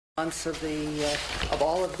of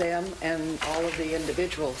all of them and all of the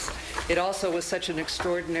individuals. It also was such an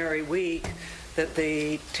extraordinary week that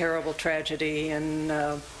the terrible tragedy in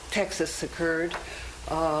Texas occurred,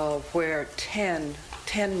 where 10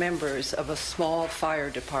 members of a small fire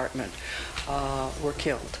department were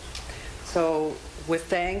killed. So with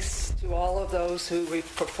thanks to all of those who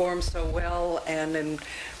we've performed so well, and in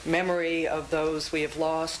memory of those we have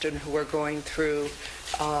lost and who are going through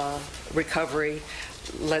recovery,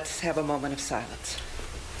 let's have a moment of silence.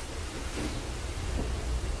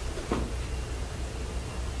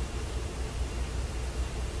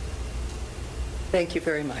 Thank you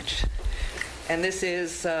very much. And this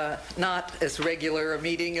is not as regular a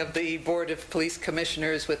meeting of the Board of Police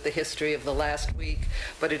Commissioners with the history of the last week,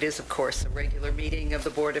 but it is, of course, a regular meeting of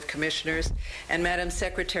the Board of Commissioners. And Madam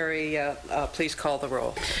Secretary, please call the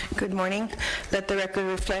roll. Good morning. Let the record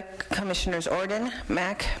reflect Commissioners Orden,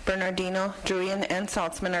 Mack, Bernardino, Druyan, and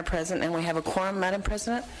Saltzman are present, and we have a quorum, Madam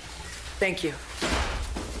President. Thank you.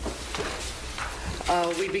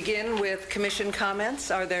 We begin with Commission comments.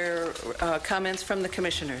 Are there comments from the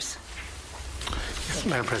Commissioners? Yes,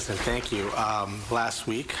 Madam President, thank you. Last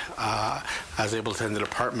week, I was able to attend the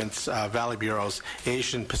Department's Valley Bureau's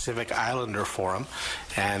Asian Pacific Islander Forum,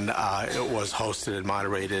 and it was hosted and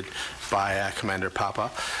moderated by Commander Papa,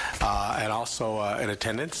 and also in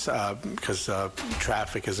attendance, because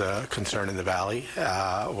traffic is a concern in the Valley,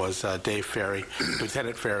 was Dave Ferry,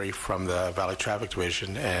 Lieutenant Ferry from the Valley Traffic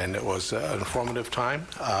Division, and it was an informative time.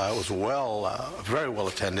 It was very well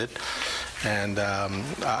attended. And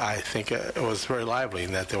I think it was very lively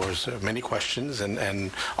in that there was many questions,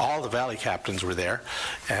 and all the Valley captains were there.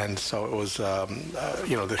 And so it was,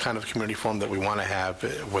 the kind of community forum that we want to have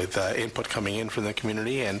with input coming in from the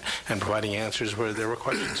community and providing answers where there were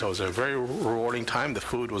questions. So it was a very rewarding time. The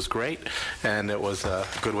food was great, and it was a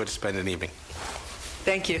good way to spend an evening.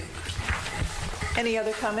 Thank you. Any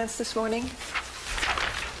other comments this morning?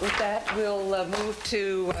 With that, we'll move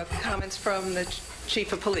to comments from the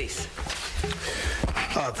Chief of Police.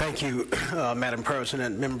 Thank you, Madam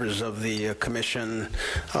President, members of the Commission.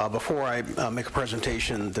 Before I make a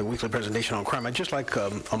presentation, the weekly presentation on crime, I'd just like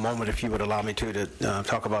a moment, if you would allow me to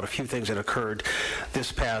talk about a few things that occurred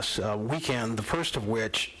this past weekend, the first of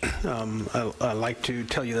which I'd like to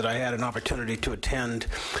tell you that I had an opportunity to attend,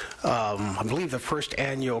 I believe, the first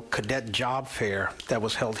annual Cadet Job Fair that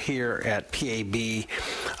was held here at PAB,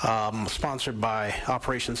 sponsored by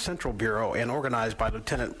Operations Central Bureau and organized by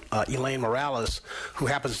Lieutenant Elaine Morales, who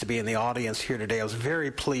happens to be in the audience here today. I was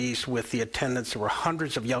very pleased with the attendance. There were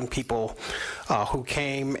hundreds of young people who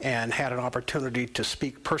came and had an opportunity to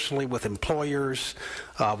speak personally with employers,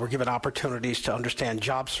 were given opportunities to understand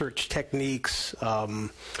job search techniques.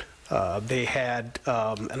 They had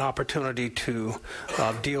an opportunity to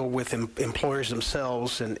deal with employers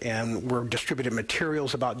themselves and were distributed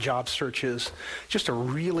materials about job searches. Just a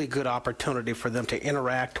really good opportunity for them to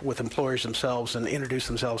interact with employers themselves and introduce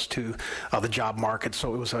themselves to the job market.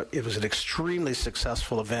 So it was an extremely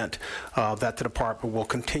successful event that the department will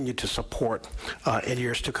continue to support in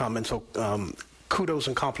years to come. And so kudos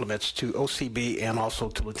and compliments to OCB and also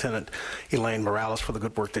to Lieutenant Elaine Morales for the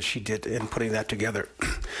good work that she did in putting that together.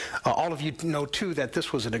 All of you know, too, that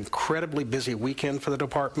this was an incredibly busy weekend for the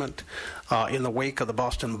department. In the wake of the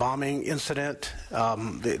Boston bombing incident,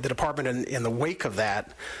 the department, in the wake of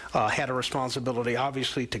that, had a responsibility,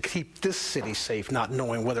 obviously, to keep this city safe, not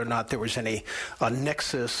knowing whether or not there was any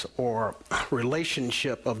nexus or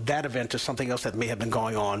relationship of that event to something else that may have been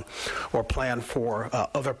going on or planned for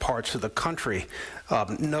other parts of the country.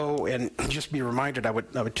 No, and just be reminded, I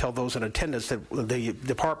would tell those in attendance that the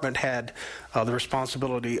department had the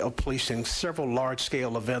responsibility of policing several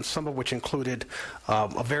large-scale events, some of which included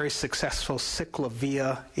a very successful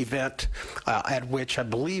Ciclavia event, at which I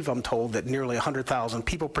believe I'm told that nearly 100,000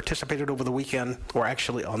 people participated over the weekend, or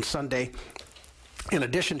actually on Sunday. In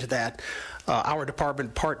addition to that, our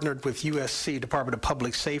department partnered with USC, Department of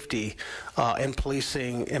Public Safety, in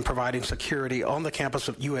policing and providing security on the campus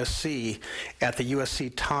of USC at the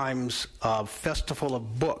USC Times Festival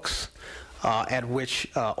of Books, at which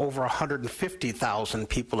over 150,000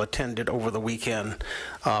 people attended over the weekend.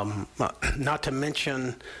 Not to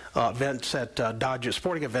mention events at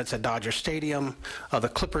sporting events at Dodger Stadium. The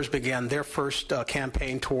Clippers began their first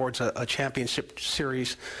campaign towards a championship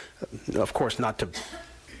series. Of course, not to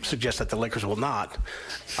suggest that the Lakers will not.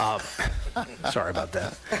 Sorry about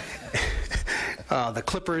that. The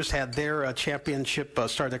Clippers had their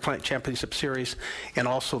started their championship series, and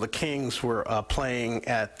also the Kings were playing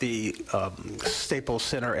at the Staples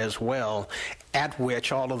Center as well. at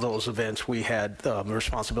which all of those events we had the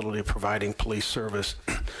responsibility of providing police service.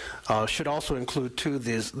 Should also include, too,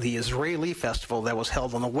 the Israeli festival that was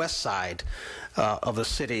held on the west side of the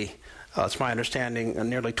city. It's my understanding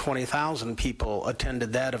nearly 20,000 people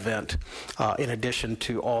attended that event in addition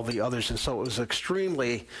to all the others. And so it was an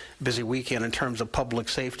extremely busy weekend in terms of public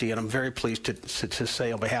safety. And I'm very pleased to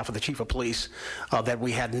say on behalf of the Chief of Police that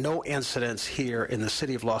we had no incidents here in the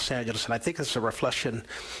city of Los Angeles. And I think it's a reflection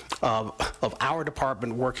of our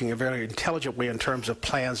department working in a very intelligent way in terms of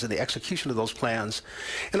plans and the execution of those plans.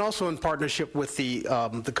 And also in partnership with the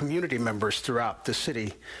community members throughout the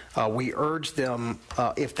city. We urge them,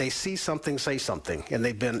 if they see something, say something. And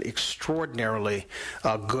they've been extraordinarily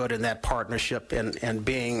good in that partnership and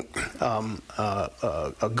being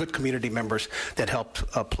good community members that help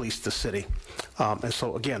police the city. And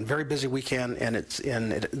so, again, very busy weekend, and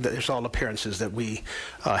there's all appearances that we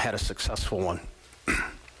had a successful one.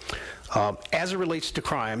 As it relates to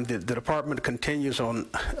crime, the department continues on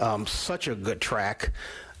such a good track.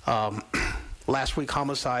 Last week,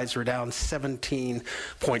 homicides were down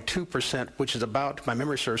 17.2%, which is about, if my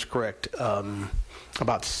memory serves correct,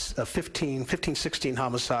 about 16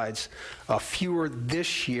 homicides fewer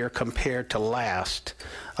this year compared to last.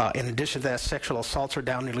 In addition to that, sexual assaults are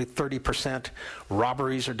down nearly 30%.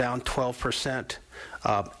 Robberies are down 12%.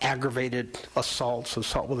 Aggravated assaults,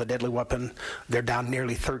 assault with a deadly weapon, they're down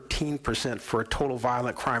nearly 13% for a total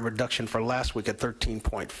violent crime reduction for last week at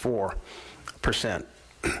 13.4%.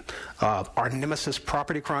 Our nemesis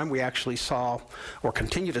property crime, we actually saw or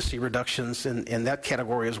continue to see reductions in that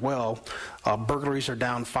category as well. Burglaries are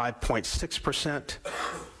down 5.6%.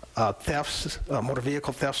 Thefts, motor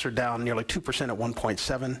vehicle thefts are down nearly 2% at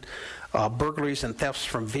 1.7%. Burglaries and thefts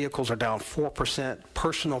from vehicles are down 4%.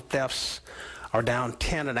 Personal thefts are down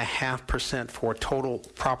 10.5% for a total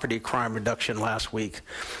property crime reduction last week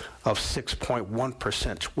of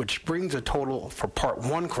 6.1%, which brings a total for Part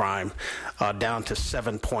 1 crime down to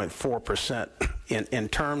 7.4%. In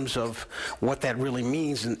terms of what that really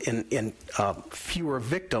means in fewer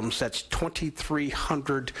victims, that's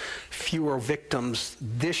 2,300 fewer victims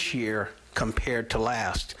this year compared to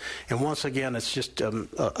last. And once again, it's just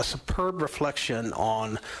a superb reflection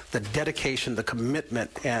on the dedication, the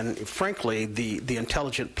commitment, and frankly, the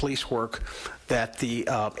intelligent police work that the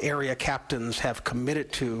area captains have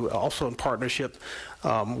committed to, also in partnership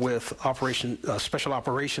with Special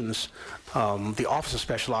Operations, the Office of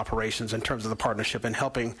Special Operations, in terms of the partnership and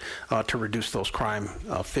helping to reduce those crime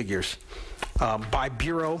figures. By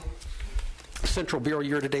bureau, Central Bureau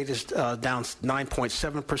year-to-date is down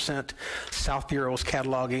 9.7%. South Bureau is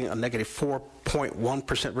cataloging a negative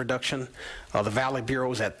 4.1% reduction. The Valley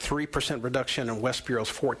Bureau is at 3% reduction, and West Bureau is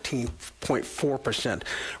 14.4%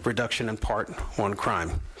 reduction in Part 1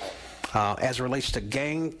 crime. As it relates to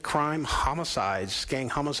gang crime, gang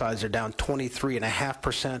homicides are down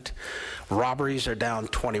 23.5%. Robberies are down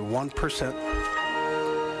 21%.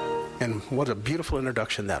 And what a beautiful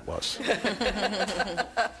introduction that was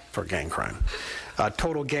for gang crime.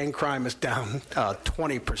 Total gang crime is down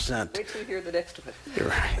 20%. Wait till you hear the next of it.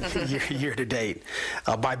 Year to date.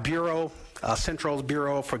 By bureau, Central's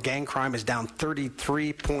Bureau for gang crime is down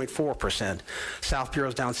 33.4%. South Bureau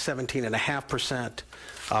is down 17.5%.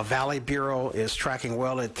 Valley Bureau is tracking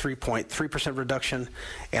well at 3.3% reduction,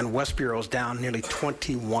 and West Bureau is down nearly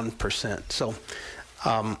 21%. So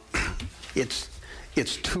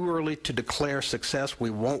it's too early to declare success.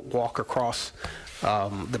 We won't walk across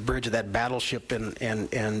the bridge of that battleship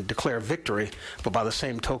and declare victory. But by the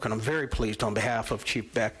same token, I'm very pleased on behalf of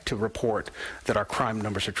Chief Beck to report that our crime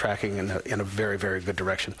numbers are tracking in a very, very good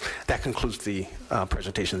direction. That concludes the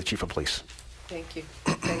presentation of the Chief of Police. Thank you.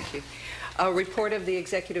 Thank you. A report of the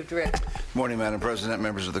Executive Director. Morning, Madam President,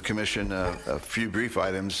 members of the Commission. A few brief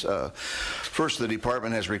items. First, the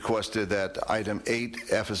Department has requested that item 8,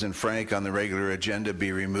 F as in Frank, on the regular agenda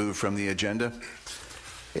be removed from the agenda.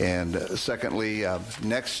 And secondly,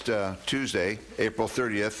 next Tuesday, April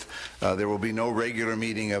 30th, there will be no regular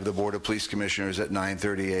meeting of the Board of Police Commissioners at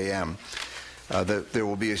 9:30 a.m. There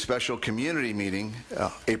will be a special community meeting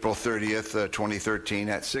April 30th, 2013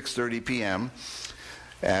 at 6:30 p.m.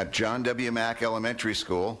 at John W. Mack Elementary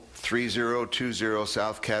School, 3020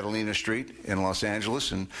 South Catalina Street in Los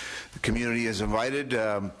Angeles. And the community is invited.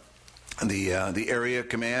 The area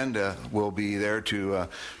command will be there to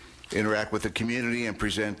interact with the community and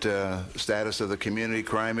present status of the community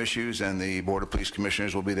crime issues, and the Board of Police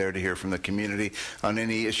Commissioners will be there to hear from the community on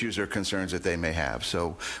any issues or concerns that they may have.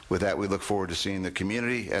 So with that, we look forward to seeing the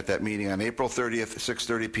community at that meeting on April 30th,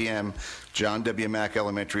 6:30 p.m., John W. Mack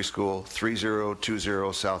Elementary School,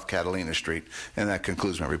 3020 South Catalina Street. And that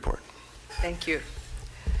concludes my report. Thank you.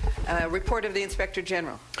 Report of the Inspector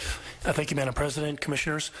General. Thank you, Madam President,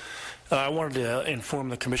 Commissioners. I wanted to inform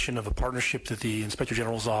the Commission of a partnership that the Inspector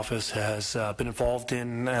General's office has been involved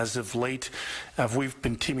in as of late. We've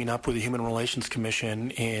been teaming up with the Human Relations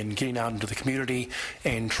Commission in getting out into the community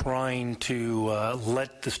and trying to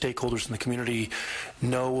let the stakeholders in the community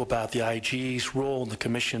know about the IG's role and the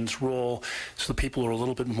Commission's role so the people are a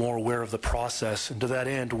little bit more aware of the process. And to that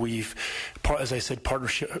end, we've, as I said,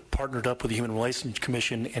 partnered up with the Human Relations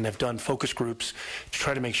Commission and have done focus groups to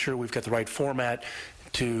try to make sure we've got the right format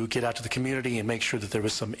to get out to the community and make sure that there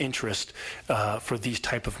was some interest for these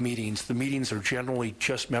type of meetings. The meetings are generally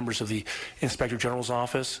just members of the Inspector General's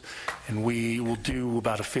office, and we will do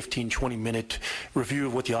about a 15-20 minute review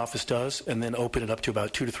of what the office does and then open it up to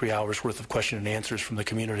about 2 to 3 hours worth of question and answers from the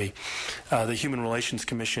community. The Human Relations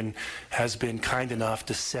Commission has been kind enough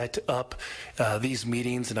to set up these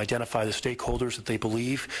meetings and identify the stakeholders that they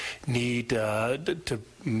believe need to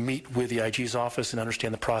meet with the IG's office and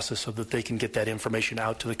understand the process so that they can get that information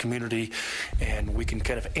out to the community, and we can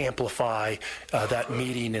kind of amplify that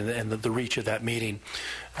meeting and the reach of that meeting.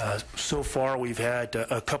 So far, we've had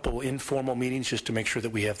a couple informal meetings just to make sure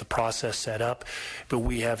that we have the process set up, but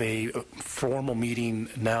we have a formal meeting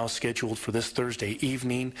now scheduled for this Thursday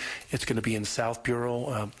evening. It's going to be in South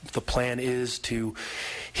Bureau. The plan is to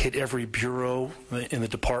hit every bureau in the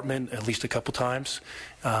department at least a couple times,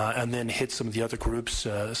 and then hit some of the other groups,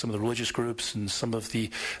 some of the religious groups and some of the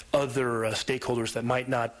other stakeholders that might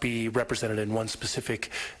not be represented in one specific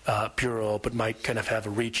bureau, but might kind of have a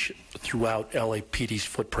reach throughout LAPD's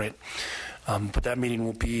footprint. But that meeting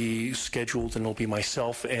will be scheduled, and it'll be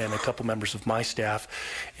myself and a couple members of my staff.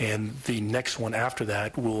 And the next one after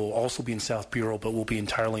that will also be in South Bureau, but will be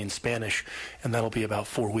entirely in Spanish, and that'll be about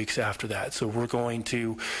 4 weeks after that. So we're going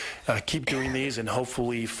to keep doing these and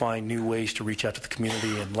hopefully find new ways to reach out to the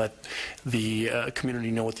community and let the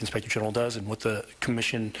community know what the Inspector General does and what the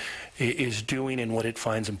Commission is doing and what it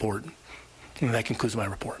finds important. And that concludes my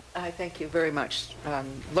report. I thank you very much.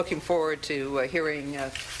 Looking forward to hearing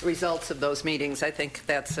results of those meetings. I think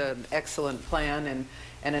that's an excellent plan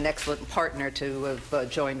and an excellent partner to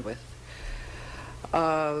have joined with.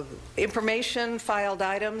 Information filed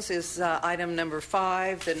items is item number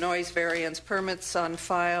 5, the noise variance permits on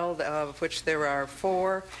file, of which there are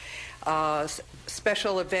 4.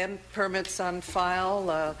 Special event permits on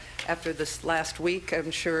file after this last week,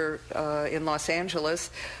 I'm sure, in Los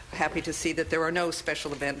Angeles. Happy to see that there are no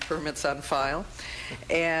special event permits on file.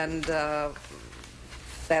 And that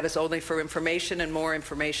is only for information, and more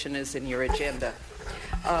information is in your agenda.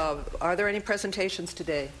 Are there any presentations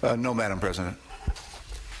today? No, Madam President.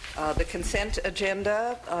 The consent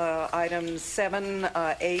agenda, items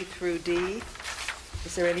 7A through D.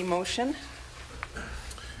 Is there any motion?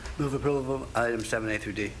 Move approval of items 7A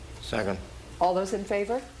through D. Second. All those in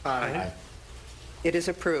favor? Aye. It is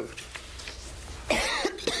approved.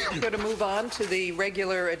 I'm going to move on to the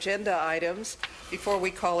regular agenda items. Before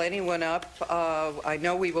we call anyone up, I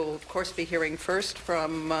know we will, of course, be hearing first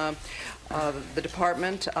from the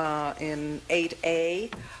department in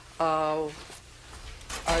 8A.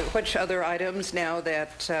 Which other items, now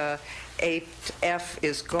that 8F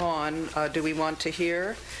is gone, do we want to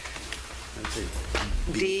hear? Let's see.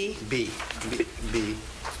 D. B.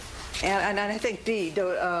 And I think D. Do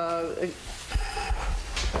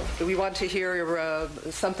we want to hear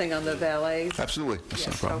something on the valets? Absolutely. That's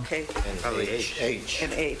no problem. Okay. And probably H.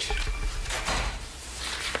 And H.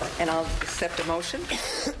 And I'll accept a motion.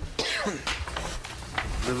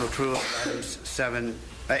 Move approval of items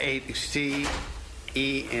 8, C,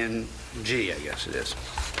 E, and G, I guess it is.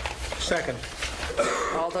 Second.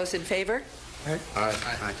 All those in favor?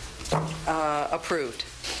 Aye. Approved.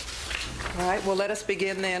 All right, well, let us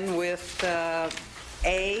begin then with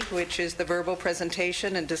A, which is the verbal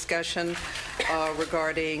presentation and discussion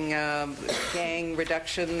regarding gang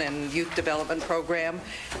reduction and youth development program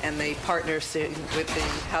and the partnership with the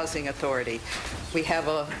Housing Authority. We have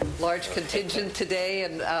a large contingent today,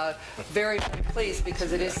 and very, very pleased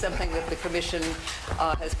because it is something that the Commission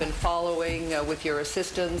has been following with your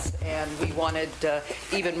assistance, and we wanted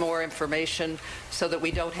even more information so that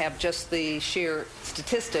we don't have just the sheer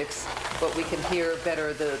statistics, but we can hear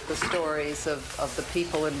better the stories of the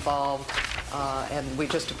people involved. And we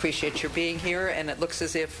just appreciate your being here, and it looks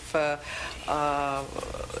as if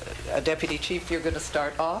Deputy Chief, you're going to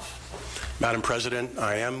start off. Madam President,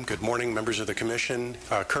 I am. Good morning, members of the Commission.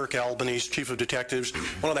 Kirk Albanese, Chief of Detectives.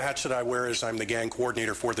 One of the hats that I wear is I'm the gang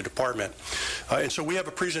coordinator for the department. And so we have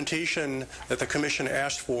a presentation that the Commission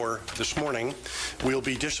asked for this morning. We'll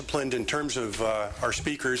be disciplined in terms of our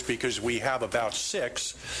speakers because we have about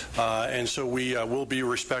 6, and so we will be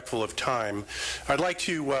respectful of time. I'd like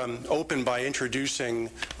to open by introducing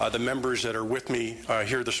the members that are with me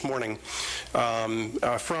here this morning.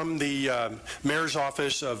 From the Mayor's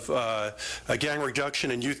Office of Gang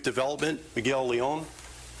Reduction and Youth Development, Miguel Leon.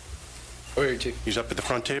 He's up at the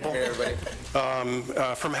front table. Hey, everybody.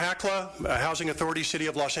 From HACLA, Housing Authority, City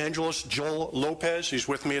of Los Angeles, Joel Lopez. He's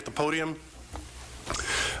with me at the podium.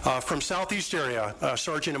 From Southeast area,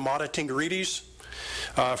 Sergeant Amada Tingarides.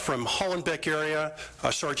 From Hollenbeck area,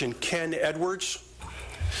 Sergeant Ken Edwards.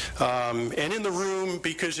 And in the room,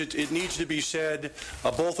 because it needs to be said,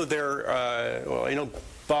 both of their,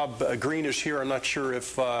 Bob Green is here. I'm not sure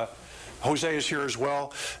if Jose is here as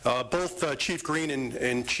well. Both Chief Green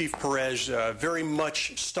and Chief Perez, very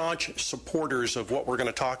much staunch supporters of what we're going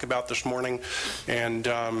to talk about this morning, and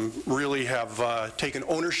really have taken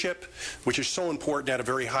ownership, which is so important at a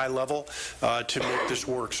very high level to make this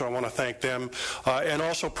work. So I want to thank them. And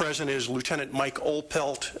also present is Lieutenant Mike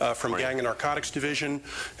Olpelt from Gang and Narcotics Division,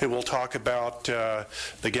 who will talk about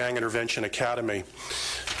the Gang Intervention Academy.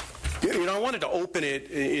 I wanted to open it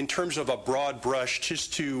in terms of a broad brush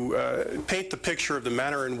just to paint the picture of the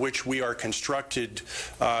manner in which we are constructed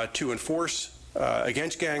to enforce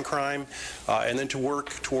against gang crime and then to work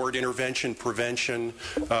toward intervention, prevention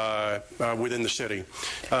within the city.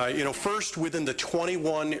 First, within the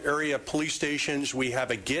 21 area police stations, we have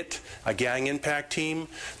a GIT, a gang impact team,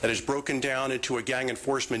 that is broken down into a gang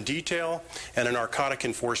enforcement detail and a narcotic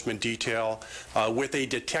enforcement detail with a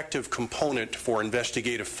detective component for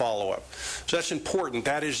investigative follow-up. So that's important.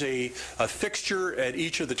 That is a fixture at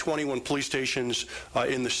each of the 21 police stations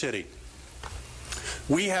in the city.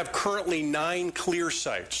 We have currently 9 CLEAR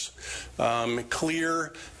sites.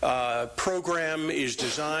 CLEAR program is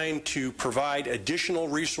designed to provide additional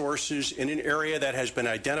resources in an area that has been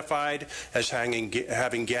identified as having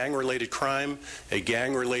gang-related crime, a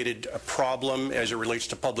gang-related problem as it relates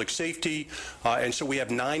to public safety, and so we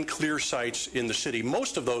have 9 CLEAR sites in the city.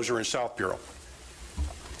 Most of those are in South Bureau.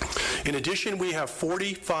 In addition, we have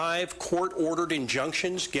 45 court-ordered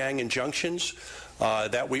injunctions, gang injunctions,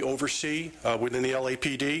 that we oversee within the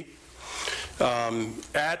LAPD.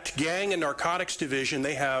 At Gang and Narcotics Division,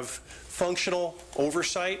 they have functional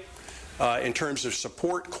oversight in terms of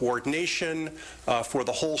support, coordination for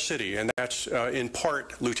the whole city, and that's in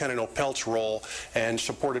part Lieutenant Opelt's role and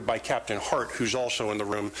supported by Captain Hart, who's also in the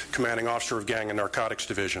room, Commanding Officer of Gang and Narcotics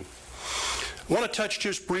Division. I want to touch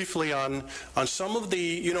just briefly on some of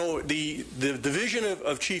the vision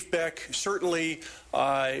of Chief Beck certainly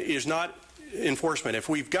is not enforcement. If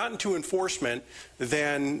we've gotten to enforcement,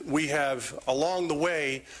 then we have, along the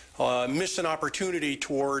way, missed an opportunity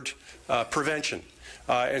toward prevention.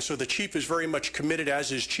 And so the Chief is very much committed,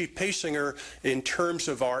 as is Chief Paysinger, in terms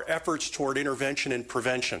of our efforts toward intervention and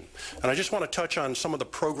prevention. And I just want to touch on some of the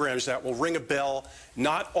programs that will ring a bell,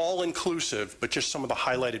 not all inclusive, but just some of the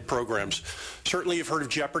highlighted programs. Certainly you've heard of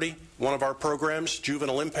Jeopardy, one of our programs,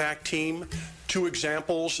 Juvenile Impact Team, 2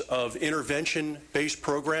 examples of intervention-based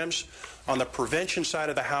programs. On the prevention side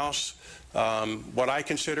of the house, what I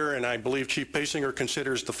consider, and I believe Chief Paysinger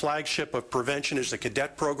considers, the flagship of prevention is the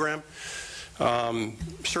cadet program.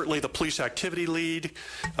 Certainly the police activity lead.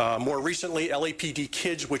 More recently, LAPD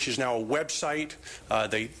Kids, which is now a website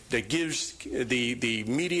that gives the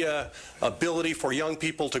media ability for young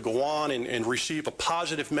people to go on and receive a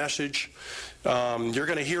positive message. You're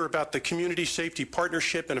going to hear about the Community Safety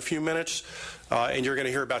Partnership in a few minutes, and you're going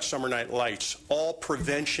to hear about Summer Night Lights, all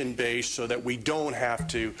prevention-based so that we don't have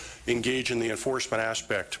to engage in the enforcement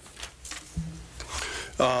aspect.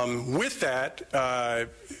 With that,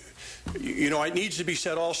 it needs to be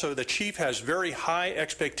said also the Chief has very high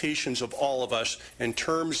expectations of all of us in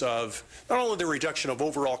terms of not only the reduction of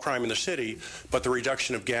overall crime in the city, but the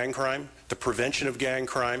reduction of gang crime, the prevention of gang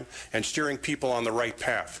crime, and steering people on the right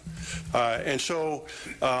path. And so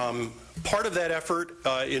part of that effort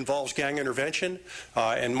involves gang intervention,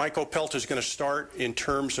 and Mike Opelt is going to start in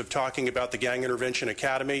terms of talking about the Gang Intervention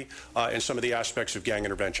Academy and some of the aspects of gang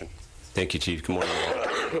intervention. Thank you, Chief. Good morning.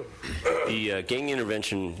 The Gang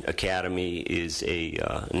Intervention Academy is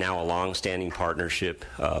now a long-standing partnership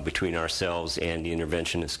between ourselves and the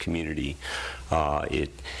interventionist community.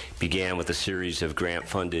 It began with a series of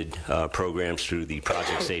grant-funded programs through the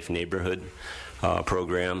Project Safe Neighborhood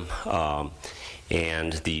program.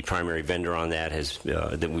 And the primary vendor on that has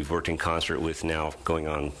that we've worked in concert with now going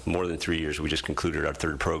on more than 3 years. We just concluded our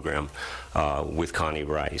third program with Connie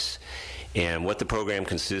Rice. And what the program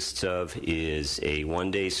consists of is a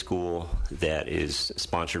one-day school that is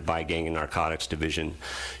sponsored by Gang and Narcotics Division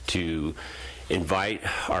to invite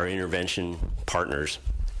our intervention partners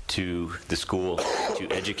to the school to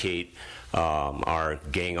educate our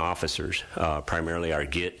gang officers, primarily our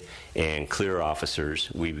GIT and CLEAR officers.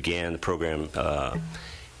 We began the program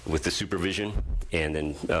with the supervision and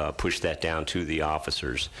then pushed that down to the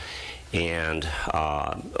officers. And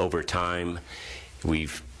over time,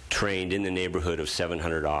 we've trained in the neighborhood of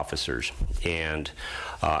 700 officers. And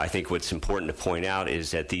I think what's important to point out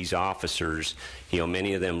is that these officers,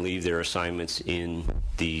 many of them leave their assignments in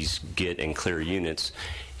these GIT and CLEAR units,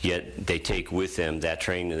 yet they take with them that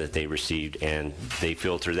training that they received and they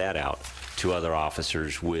filter that out to other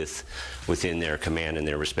officers within their command and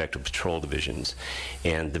their respective patrol divisions.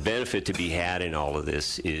 And the benefit to be had in all of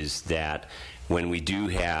this is that when we do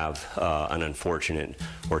have an unfortunate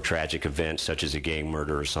or tragic event such as a gang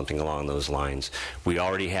murder or something along those lines, we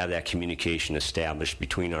already have that communication established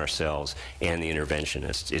between ourselves and the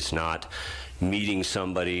interventionists. It's not meeting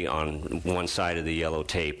somebody on one side of the yellow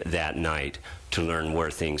tape that night to learn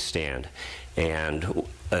where things stand. And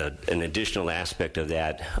an additional aspect of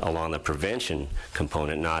that along the prevention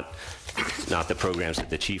component, not the programs that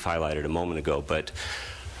the chief highlighted a moment ago, but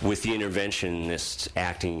with the interventionists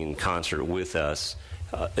acting in concert with us,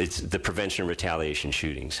 it's the prevention of retaliation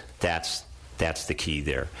shootings. That's the key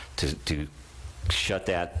there, to shut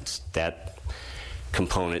that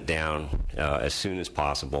component down as soon as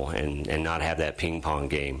possible and not have that ping pong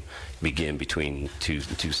game begin between two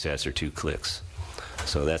sets or two cliques.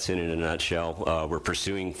 So that's it in a nutshell. We're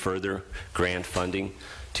pursuing further grant funding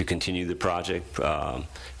to continue the project,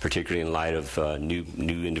 particularly in light of new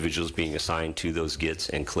individuals being assigned to those GITs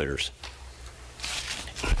and CLEARs.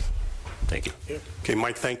 Thank you. Okay,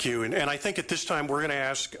 Mike, thank you. And I think at this time we're going to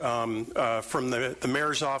ask from the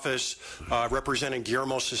mayor's office, representing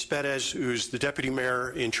Guillermo Cespedes, who's the deputy mayor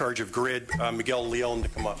in charge of GRID, Miguel Leon, to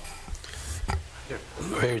come up.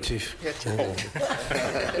 Mayor Chief.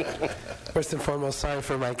 First and foremost, sorry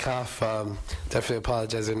for my cough. Definitely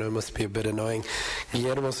apologize. I know it must be a bit annoying.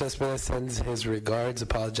 Guillermo Cespedes sends his regards,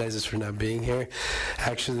 apologizes for not being here.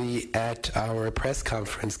 Actually, at our press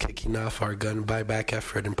conference kicking off our gun buyback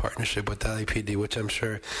effort in partnership with LAPD, which I'm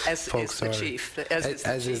sure folks are...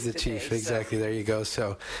 As is the chief, exactly. There you go.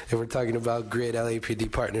 So if we're talking about GRID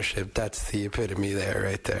LAPD partnership, that's the epitome there,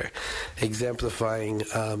 right there, exemplifying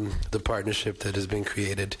the partnership that has been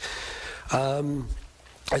created.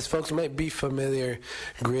 As folks might be familiar,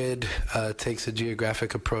 GRID takes a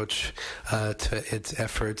geographic approach to its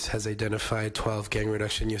efforts, has identified 12 gang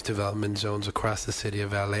reduction youth development zones across the city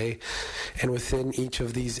of LA. And within each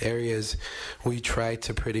of these areas, we try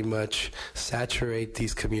to pretty much saturate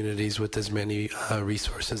these communities with as many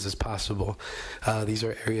resources as possible. These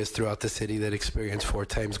are areas throughout the city that experience 4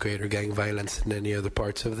 times greater gang violence than any other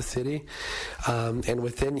parts of the city. And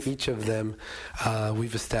within each of them,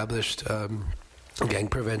 we've established gang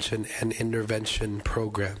prevention and intervention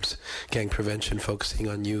programs. Gang prevention focusing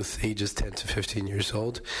on youth ages 10 to 15 years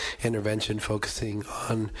old. Intervention focusing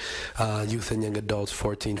on youth and young adults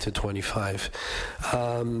 14 to 25.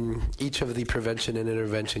 Each of the prevention and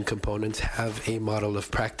intervention components have a model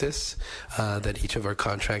of practice that each of our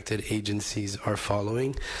contracted agencies are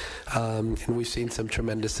following. And we've seen some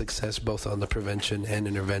tremendous success both on the prevention and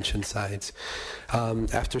intervention sides.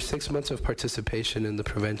 After 6 months of participation in the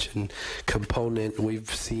prevention component,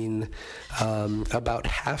 we've seen about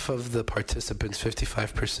half of the participants,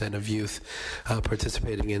 55% of youth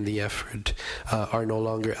participating in the effort, are no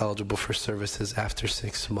longer eligible for services after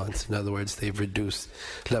 6 months. In other words, they've reduced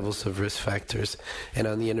levels of risk factors. And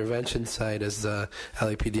on the intervention side, as the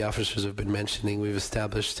LAPD officers have been mentioning, we've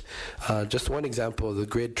established just one example of the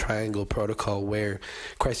GRID Triangle Protocol, where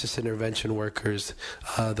crisis intervention workers,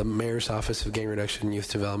 the Mayor's Office of Gang Reduction and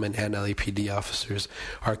Youth Development, and LAPD officers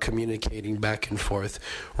are communicating back and forth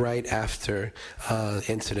right after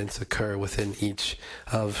incidents occur within each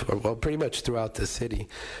of, well, pretty much throughout the city.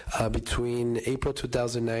 Between April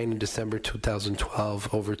 2009 and December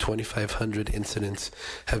 2012, over 2,500 incidents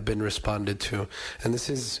have been responded to. And this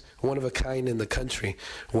is one of a kind in the country,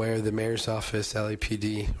 where the mayor's office,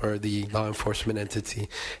 LAPD, or the law enforcement entity,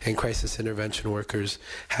 and crisis intervention workers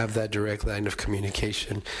have that direct line of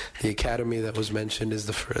communication. The academy that was mentioned is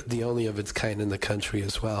the only of its kind in the country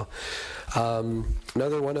as well.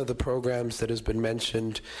 Another one of the programs that has been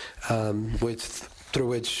mentioned with through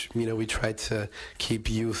which, we try to keep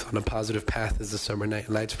youth on a positive path, is the Summer Night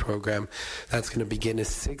Lights program. That's going to begin its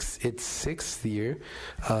sixth year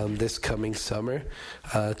this coming summer.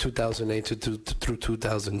 2008 through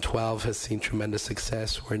 2012 has seen tremendous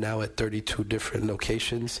success. We're now at 32 different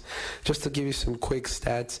locations. Just to give you some quick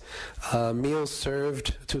stats, meals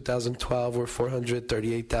served 2012 were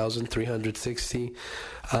 438,360.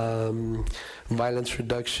 Violence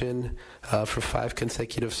reduction, for 5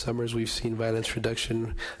 consecutive summers, we've seen violence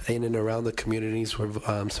reduction in and around the communities where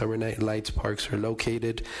Summer Night Lights parks are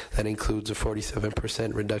located. That includes a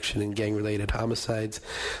 47% reduction in gang-related homicides,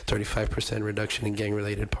 35% reduction in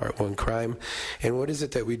gang-related Part 1 crime. And what is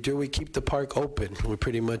it that we do? We keep the park open. We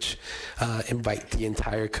pretty much invite the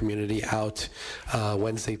entire community out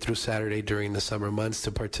Wednesday through Saturday during the summer months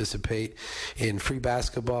to participate in free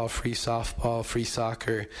basketball, free softball, free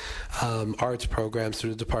soccer, arts programs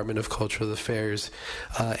through the Department of Cultural Affairs,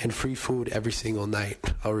 and free food every single night.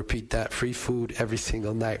 I'll repeat that, free food every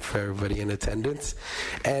single night for everybody in attendance.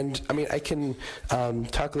 And I can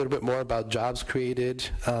talk a little bit more about jobs created.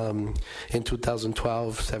 In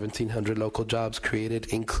 2012, 1,700 local jobs created,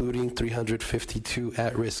 including 352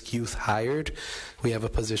 at-risk youth hired. We have a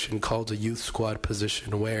position called a youth squad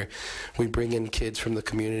position where we bring in kids from the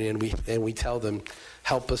community and we tell them,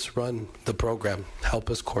 help us run the program, help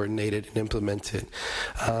us coordinate it and implement it.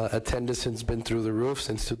 Attendance has been through the roof.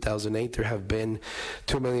 Since 2008, there have been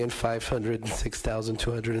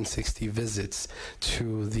 2,506,260 visits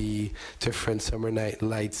to the different Summer Night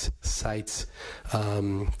Lights sites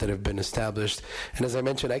that have been established. And as I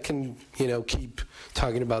mentioned, I can keep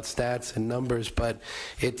talking about stats and numbers, but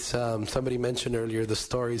it's somebody mentioned earlier the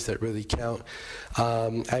stories that really count.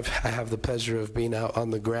 I have the pleasure of being out on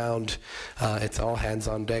the ground. It's all hands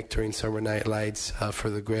on deck during Summer Night Lights for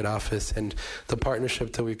the GRID office, and the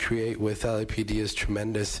partnership that we create with LAPD is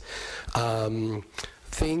tremendous.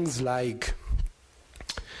 Things like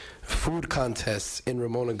food contests in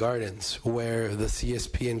Ramona Gardens, where the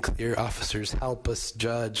CSP and CLEAR officers help us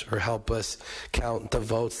judge or help us count the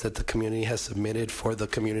votes that the community has submitted for the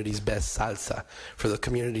community's best salsa, for the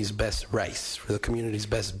community's best rice, for the community's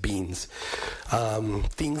best beans.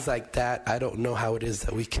 Things like that, I don't know how it is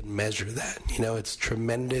that we can measure that. It's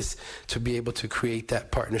tremendous to be able to create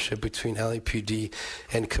that partnership between LAPD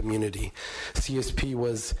and community. CSP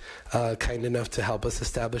was kind enough to help us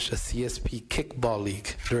establish a CSP kickball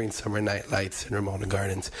league during Summer Night Lights in Ramona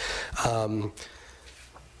Gardens.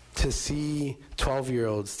 To see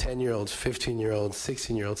 12-year-olds, 10-year-olds, 15-year-olds,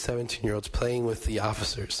 16-year-olds, 17-year-olds playing with the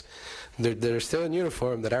officers. They're still in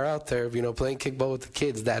uniform, that are out there, playing kickball with the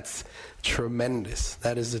kids. That's tremendous.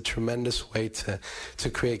 That is a tremendous way to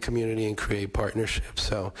create community and create partnerships.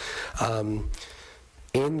 So,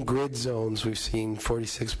 in GRID zones, we've seen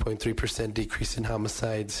 46.3% decrease in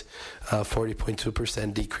homicides,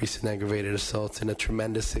 40.2% decrease in aggravated assaults, and a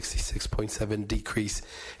tremendous 66.7% decrease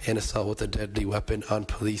in assault with a deadly weapon on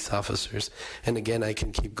police officers. And again, I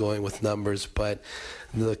can keep going with numbers, but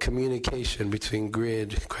the communication between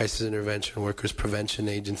GRID, crisis intervention, workers prevention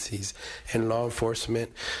agencies, and law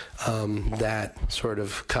enforcement, that sort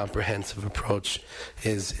of comprehensive approach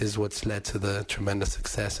is what's led to the tremendous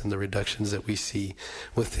success and the reductions that we see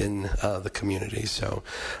within the community. So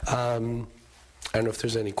I don't know if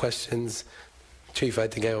there's any questions. Chief, I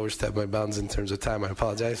think I overstepped my bounds in terms of time. I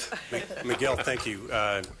apologize. Miguel, thank you.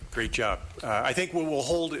 Great job. I think we'll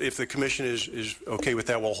hold, if the commission is okay with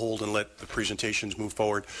that, we'll hold and let the presentations move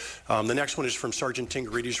forward. The next one is from Sergeant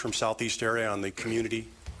Tingarides from Southeast area on the Community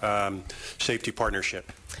Safety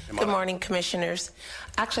Partnership. Good morning, Commissioners.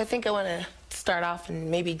 Actually, I think I want to start off,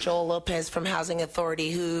 and maybe Joel Lopez from Housing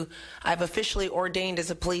Authority, who I've officially ordained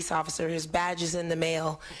as a police officer. His badge is in the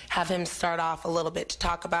mail. Have him start off a little bit to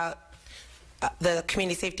talk about the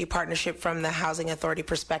Community Safety Partnership from the Housing Authority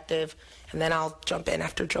perspective, and then I'll jump in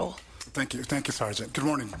after Joel. Thank you, Sergeant. Good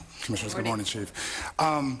morning, Commissioners. Good morning, Chief.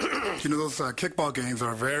 Those kickball games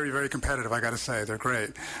are very, very competitive, I got to say. They're great.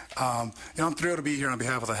 I'm thrilled to be here on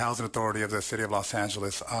behalf of the Housing Authority of the City of Los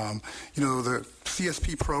Angeles. The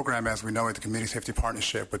CSP program, as we know it, the Community Safety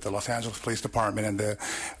Partnership with the Los Angeles Police Department and the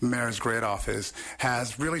Mayor's GRID office,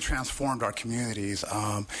 has really transformed our communities.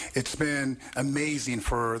 It's been amazing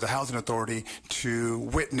for the Housing Authority to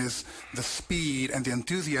witness the speed and the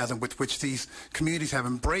enthusiasm with which these communities have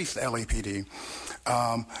embraced LAPD.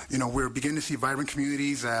 We're beginning to see vibrant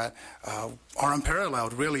communities that are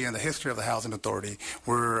unparalleled, really, in the history of the Housing Authority.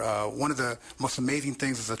 One of the most amazing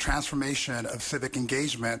things is the transformation of civic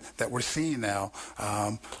engagement that we're seeing now.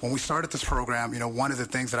 When we started this program, one of the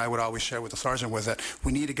things that I would always share with the sergeant was that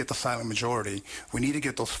we need to get the silent majority. We need to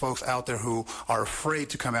get those folks out there who are afraid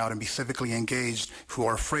to come out and be civically engaged, who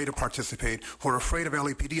are afraid to participate, who are afraid of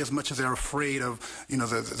LAPD as much as they're afraid of,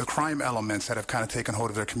 the crime elements that have kind of taken hold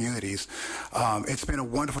of their communities. It's been a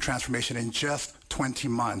wonderful transformation in just 20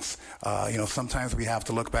 months. Sometimes we have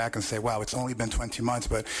to look back and say, wow, it's only been 20 months,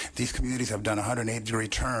 but these communities have done a 180-degree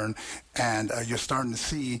turn, and you're starting to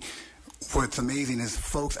see what's amazing is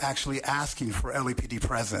folks actually asking for LAPD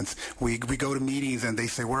presence. We go to meetings and they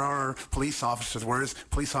say, where are our police officers? Where is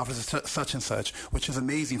police officers such and such? Which is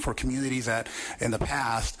amazing for communities that in the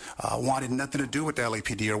past wanted nothing to do with the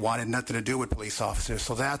LAPD or wanted nothing to do with police officers.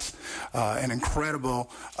 So that's an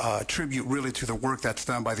incredible tribute really to the work that's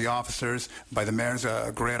done by the officers, by the mayor's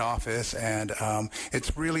GRID office, and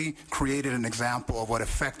it's really created an example of what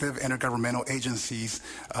effective intergovernmental agencies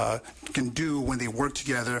can do when they work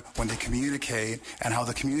together, when they communicate, and how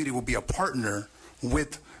the community will be a partner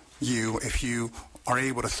with you if you are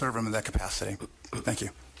able to serve them in that capacity. Thank you.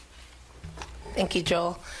 Thank you,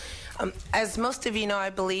 Joel. As most of you know, I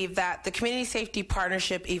believe that the Community Safety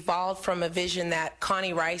Partnership evolved from a vision that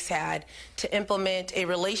Connie Rice had to implement a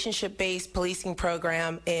relationship-based policing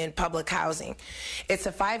program in public housing. It's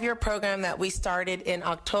a 5-year program that we started in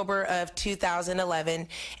October of 2011,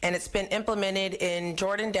 and it's been implemented in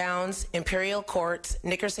Jordan Downs, Imperial Courts,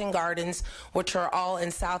 Nickerson Gardens, which are all in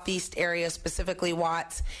southeast area, specifically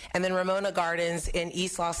Watts, and then Ramona Gardens in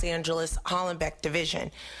East Los Angeles, Hollenbeck Division.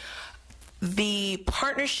 The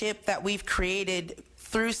partnership that we've created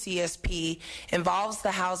through CSP involves the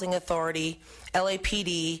Housing Authority,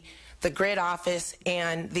 LAPD, the GRID office,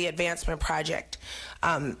 and the Advancement Project.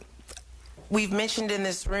 We've mentioned in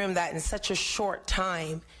this room that in such a short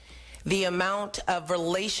time, the amount of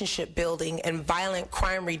relationship building and violent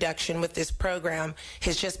crime reduction with this program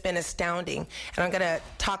has just been astounding. And I'm going to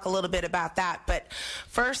talk a little bit about that. But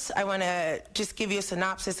first, I want to just give you a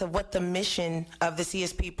synopsis of what the mission of the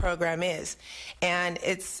CSP program is. And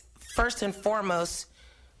it's first and foremost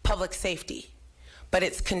public safety. But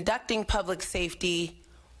it's conducting public safety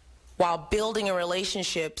while building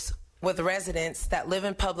relationships with residents that live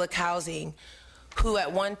in public housing who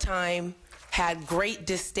at one time had great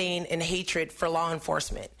disdain and hatred for law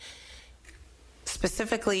enforcement,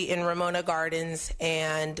 specifically in Ramona Gardens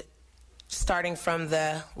and starting from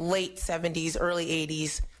the late 70s, early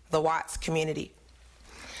 80s, the Watts community.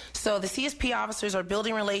 So the CSP officers are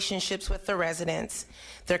building relationships with the residents.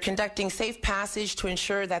 They're conducting safe passage to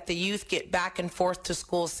ensure that the youth get back and forth to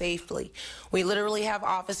school safely. We literally have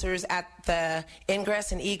officers at the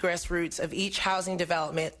ingress and egress routes of each housing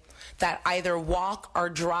development that either walk or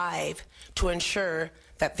drive to ensure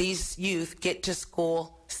that these youth get to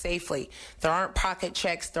school safely. There aren't pocket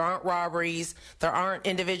checks, there aren't robberies, there aren't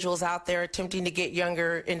individuals out there attempting to get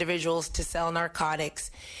younger individuals to sell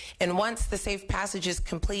narcotics. And once the safe passage is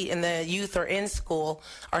complete and the youth are in school,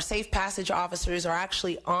 our safe passage officers are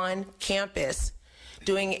actually on campus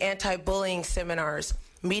doing anti-bullying seminars,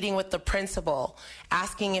 meeting with the principal,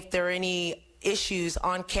 asking if there are any issues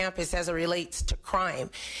on campus as it relates to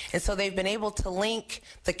crime. And so they've been able to link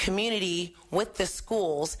the community with the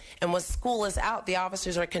schools, and when school is out, the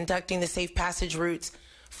officers are conducting the safe passage routes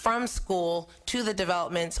from school to the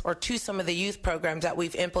developments or to some of the youth programs that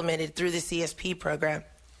we've implemented through the CSP program.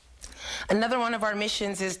 Another one of our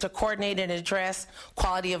missions is to coordinate and address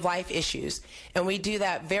quality of life issues, and we do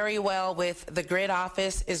that very well with the GRID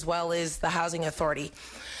office as well as the Housing Authority.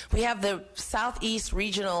 We have the Southeast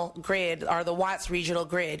Regional GRID, or the Watts Regional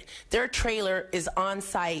GRID. Their trailer is on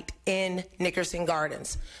site in Nickerson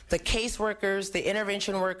Gardens. The caseworkers, the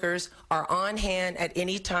intervention workers are on hand at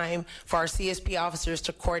any time for our CSP officers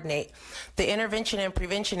to coordinate. The intervention and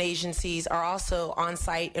prevention agencies are also on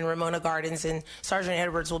site in Ramona Gardens, and Sergeant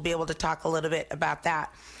Edwards will be able to talk a little bit about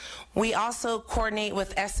that. We also coordinate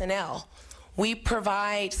with SNL. We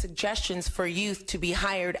provide suggestions for youth to be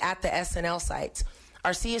hired at the SNL sites.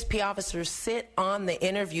 Our CSP officers sit on the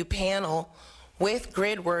interview panel with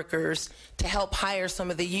GRID workers to help hire some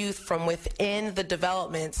of the youth from within the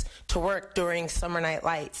developments to work during Summer Night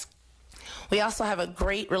Lights. We also have a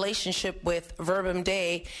great relationship with Verbum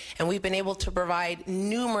Day, and we've been able to provide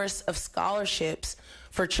numerous of scholarships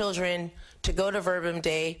for children to go to Verbum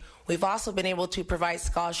Day. We've also been able to provide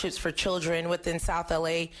scholarships for children within South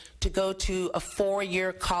LA to go to a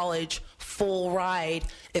 4-year college full ride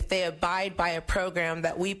if they abide by a program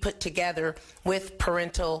that we put together with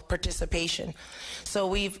parental participation. So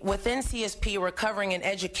within CSP, we're covering an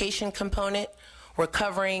education component, we're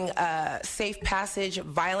covering a safe passage,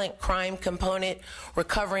 violent crime component, we're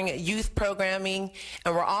covering youth programming,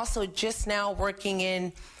 and we're also just now working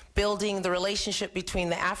in building the relationship between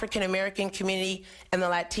the African American community and the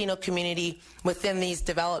Latino community within these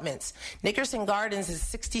developments. Nickerson Gardens is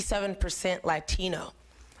 67% Latino.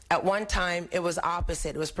 At one time, it was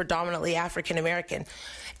opposite. It was predominantly African American.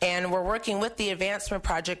 And we're working with the Advancement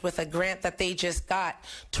Project with a grant that they just got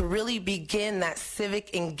to really begin that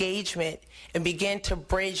civic engagement and begin to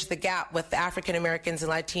bridge the gap with the African Americans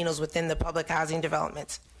and Latinos within the public housing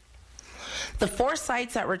developments. The 4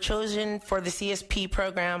 sites that were chosen for the CSP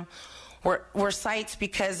program were sites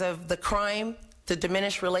because of the crime, the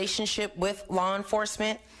diminished relationship with law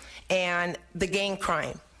enforcement, and the gang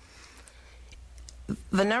crime.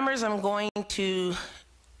 The numbers I'm going to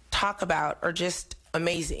talk about are just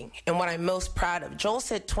amazing and what I'm most proud of. Joel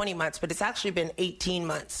said 20 months, but it's actually been 18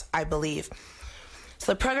 months, I believe.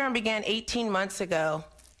 So the program began 18 months ago,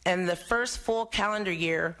 and the first full calendar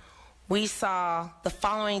year, we saw the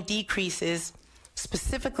following decreases,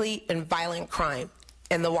 specifically in violent crime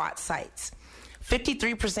in the Watts sites.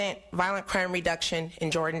 53% violent crime reduction in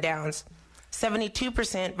Jordan Downs,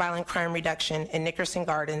 72% violent crime reduction in Nickerson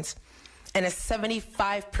Gardens, and a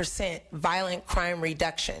 75% violent crime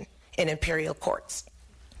reduction in Imperial Courts.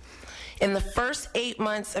 In the first 8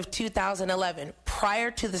 months of 2011, prior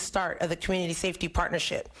to the start of the Community Safety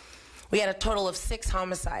Partnership, we had a total of 6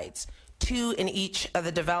 homicides, 2 in each of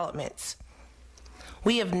the developments.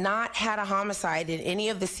 We have not had a homicide in any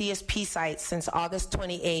of the CSP sites since August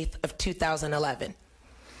 28th of 2011.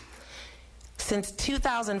 Since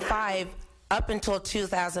 2005, up until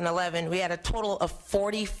 2011, we had a total of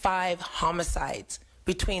 45 homicides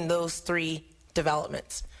between those 3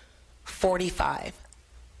 developments. 45.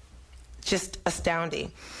 Just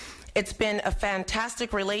astounding. It's been a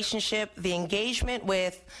fantastic relationship. The engagement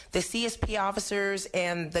with the CSP officers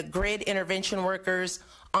and the GRID intervention workers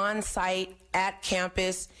on site at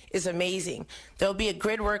campus is amazing. There'll be a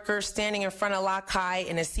GRID worker standing in front of Lock High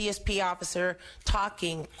and a CSP officer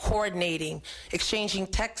talking, coordinating, exchanging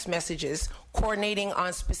text messages, coordinating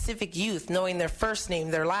on specific youth, knowing their first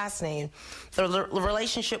name, their last name, the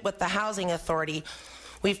relationship with the housing authority.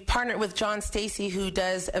 We've partnered with John Stacy, who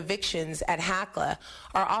does evictions at HACLA.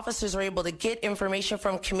 Our officers are able to get information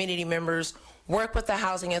from community members, work with the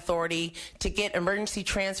housing authority to get emergency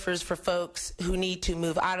transfers for folks who need to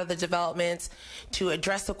move out of the developments, to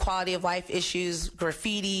address the quality of life issues,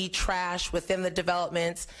 graffiti, trash within the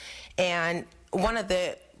developments. And one of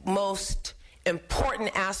the most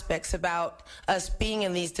important aspects about us being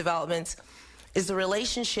in these developments is the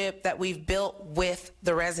relationship that we've built with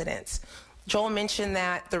the residents. Joel mentioned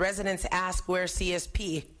that the residents ask, where's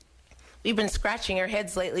CSP? We've been scratching our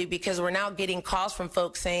heads lately because we're now getting calls from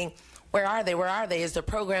folks saying, where are they? Where are they? Is the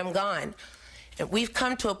program gone? And we've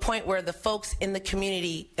come to a point where the folks in the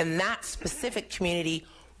community, in that specific community,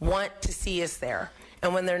 want to see us there.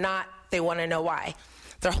 And when they're not, they want to know why.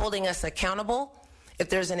 They're holding us accountable. If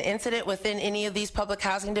there's an incident within any of these public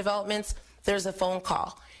housing developments, there's a phone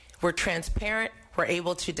call. We're transparent. We're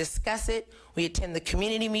able to discuss it. We attend the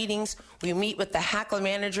community meetings. We meet with the HACLA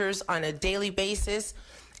managers on a daily basis.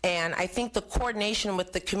 And I think the coordination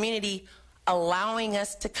with the community allowing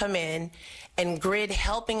us to come in and GRID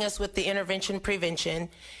helping us with the intervention prevention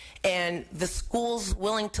and the schools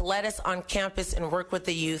willing to let us on campus and work with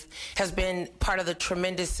the youth has been part of the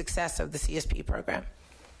tremendous success of the CSP program.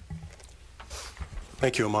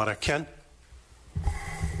 Thank you, Amada. Ken?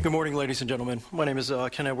 Good morning, ladies and gentlemen. My name is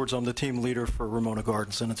Ken Edwards. I'm the team leader for Ramona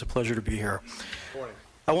Gardens, and it's a pleasure to be here. Morning.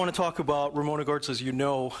 I want to talk about Ramona Gardens. As you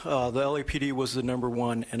know, the LAPD was the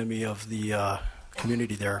 #1 enemy of the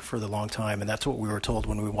community there for the long time, and that's what we were told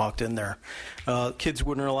when we walked in there. Kids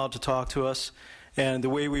weren't allowed to talk to us, and the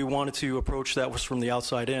way we wanted to approach that was from the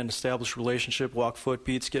outside in, establish relationship, walk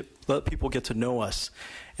footbeats, let people get to know us.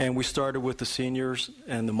 And we started with the seniors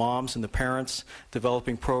and the moms and the parents,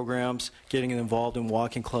 developing programs, getting involved in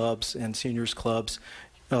walking clubs and seniors clubs,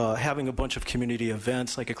 having a bunch of community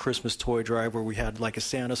events like a Christmas toy drive where we had like a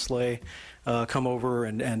Santa sleigh come over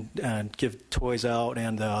and give toys out,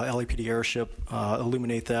 and the LAPD airship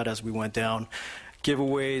illuminate that as we went down.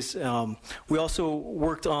 Giveaways. We also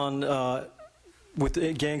worked on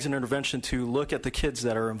with gangs and intervention to look at the kids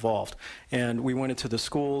that are involved. And we went into the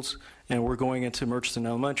schools, and we're going into Murchison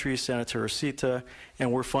Elementary, Santa Teresita,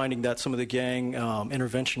 and we're finding that some of the gang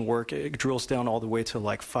intervention work, it drills down all the way to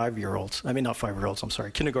like 5-year-olds. I mean, not 5-year-olds, I'm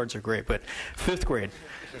sorry. Kindergartens are great, but 5th grade.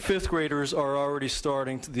 5th graders are already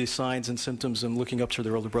starting the signs and symptoms and looking up to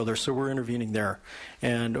their older brothers, so we're intervening there.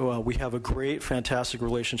 And we have a great, fantastic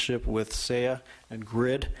relationship with SEA and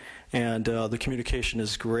GRID. and the communication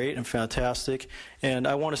is great and fantastic. And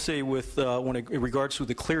I want to say with in regards to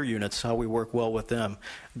the CLEAR units, how we work well with them.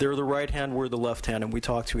 They're the right hand, we're the left hand, and we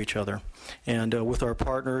talk to each other. And with our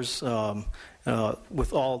partners,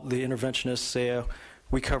 with all the interventionists,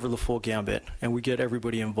 we cover the full gambit, and we get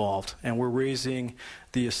everybody involved. And we're raising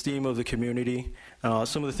the esteem of the community.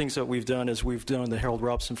 Some of the things that we've done is we've done the Harold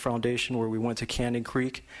Robson Foundation, where we went to Canyon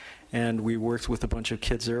Creek, and we worked with a bunch of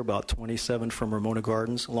kids there, about 27 from Ramona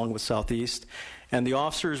Gardens, along with Southeast. And the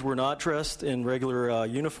officers were not dressed in regular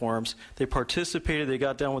uniforms. They participated, they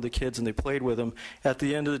got down with the kids, and they played with them. At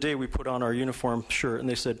the end of the day, we put on our uniform shirt, and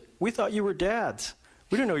they said, "We thought you were dads.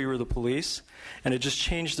 We didn't know you were the police." And it just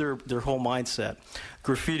changed their whole mindset.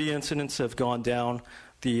 Graffiti incidents have gone down.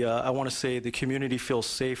 I want to say the community feels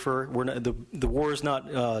safer. The war is not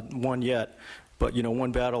won yet, but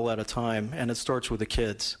one battle at a time, and it starts with the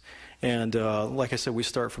kids. And like I said, we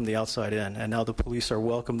start from the outside in, and now the police are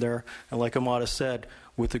welcome there. And like Amada said,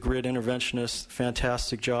 with the GRID interventionists,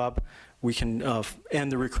 fantastic job. We can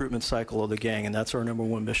end the recruitment cycle of the gang, and that's our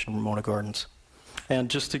 #1 mission in Ramona Gardens. And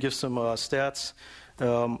just to give some stats,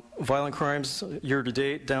 violent crimes year to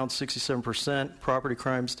date down 67%, property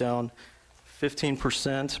crimes down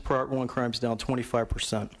 15%, Part 1 crimes down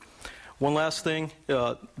 25%. One last thing,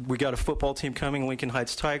 we got a football team coming, Lincoln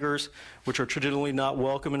Heights Tigers, which are traditionally not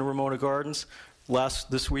welcome in Ramona Gardens.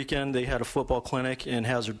 This weekend they had a football clinic in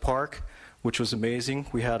Hazard Park, which was amazing.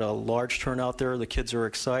 We had a large turnout there. The kids are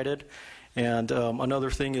excited. And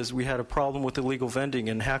another thing is we had a problem with illegal vending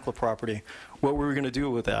in Hackla property. What were we going to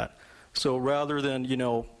do with that? So rather than,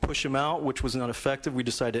 push them out, which was not effective, we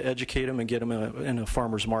decided to educate them and get them in a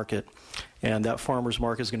farmer's market. And that farmer's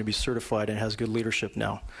market is going to be certified and has good leadership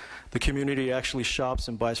now. The community actually shops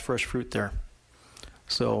and buys fresh fruit there.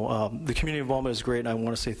 So the community involvement is great, and I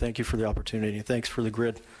want to say thank you for the opportunity. Thanks for the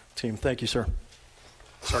GRID team. Thank you, sir.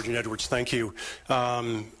 Sergeant Edwards, thank you.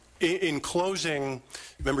 In closing,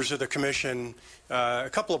 members of the Commission, a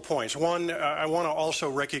couple of points. One, I want to also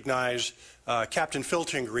recognize Captain Phil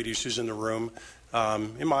Tingarides, who's in the room,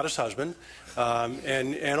 Imada's husband,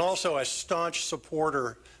 and also a staunch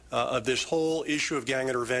supporter of this whole issue of gang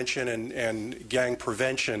intervention and gang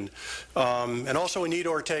prevention. And also Anita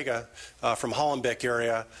Ortega from Hollenbeck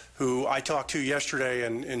area, who I talked to yesterday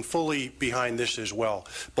and fully behind this as well.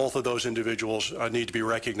 Both of those individuals need to be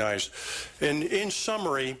recognized. And in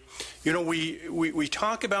summary, we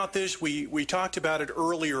talk about this. We talked about it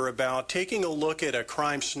earlier about taking a look at a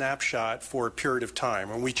crime snapshot for a period of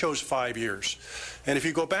time, and we chose 5 years. And if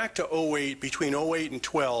you go back to 08, between 08 and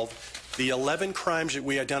 12, the 11 crimes that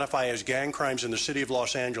we identify as gang crimes in the city of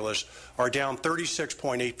Los Angeles are down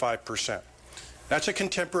 36.85%. That's a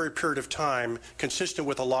contemporary period of time consistent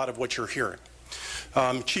with a lot of what you're hearing.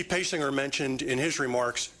 Chief Pasinger mentioned in his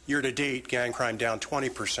remarks, year-to-date, gang crime down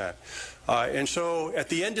 20%. And so at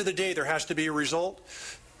the end of the day, there has to be a result.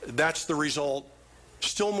 That's the result.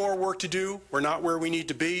 Still more work to do. We're not where we need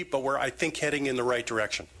to be, but we're, I think, heading in the right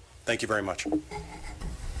direction. Thank you very much.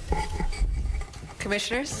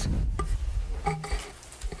 Commissioners?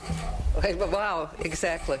 Wow,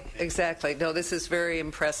 exactly. No, this is very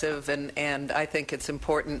impressive, and I think it's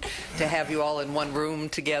important to have you all in one room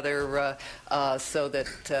together so that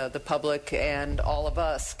the public and all of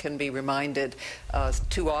us can be reminded.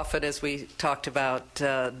 Too often, as we talked about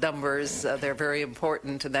numbers, they're very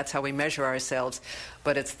important, and that's how we measure ourselves.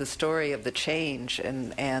 But it's the story of the change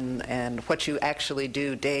and what you actually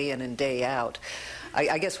do day in and day out.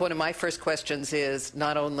 I guess one of my first questions is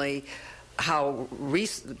not only how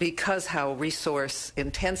resource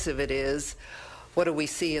intensive it is, what do we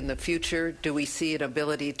see in the future? Do we see an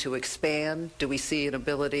ability to expand? Do we see an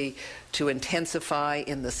ability to intensify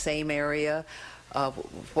in the same area?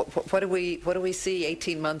 What do we see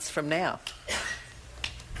 18 months from now?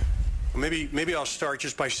 Maybe I'll start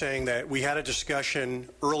just by saying that we had a discussion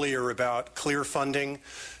earlier about CLEAR funding.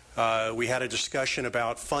 We had a discussion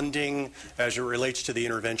about funding as it relates to the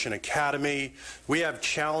Intervention Academy. We have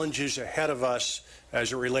challenges ahead of us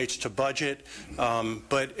as it relates to budget,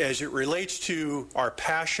 but as it relates to our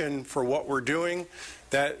passion for what we're doing,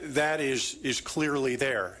 that is clearly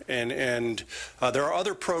there. And there are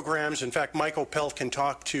other programs. In fact, Michael Pelt can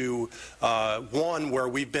talk to one where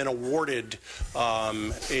we've been awarded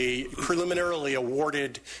preliminarily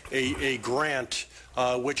awarded a grant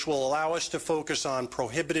which will allow us to focus on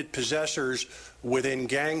prohibited possessors within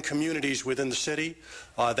gang communities within the city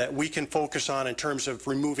that we can focus on in terms of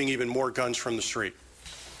removing even more guns from the street.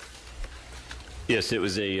 Yes, it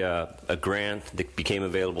was a grant that became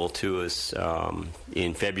available to us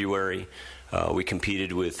in February. We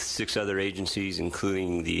competed with 6 other agencies,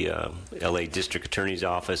 including the LA District Attorney's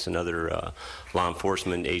Office and other law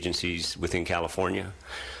enforcement agencies within California.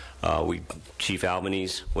 Chief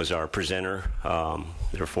Albanese was our presenter.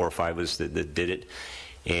 There were 4 or 5 of us that did it,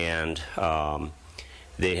 and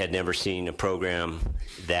they had never seen a program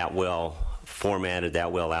that well formatted,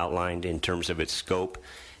 that well outlined in terms of its scope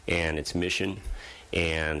and its mission.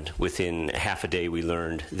 And within half a day, we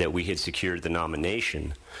learned that we had secured the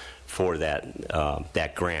nomination for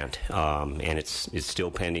that grant, and it's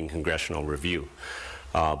still pending congressional review.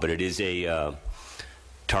 But it is a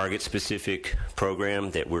target-specific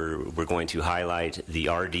program that we're going to highlight the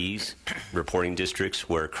RDs, reporting districts,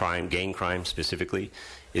 where gang crime specifically,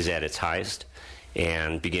 is at its highest,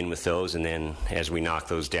 and begin with those, and then as we knock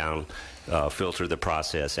those down, filter the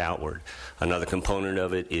process outward. Another component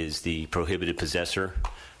of it is the prohibited possessor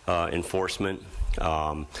enforcement,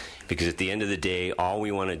 because at the end of the day, all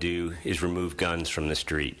we want to do is remove guns from the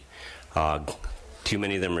street. Too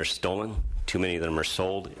many of them are stolen. Too many of them are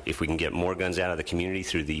sold. If we can get more guns out of the community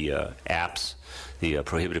through the apps, the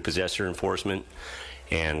prohibited possessor enforcement,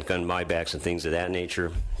 and gun buybacks and things of that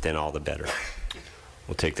nature, then all the better.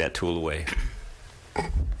 We'll take that tool away.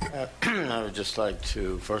 I would just like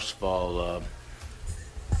to, first of all,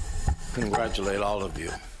 congratulate all of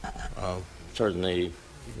you. Certainly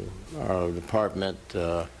our department,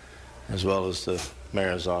 as well as the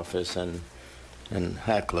mayor's office and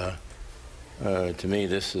HACLA. To me,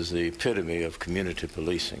 this is the epitome of community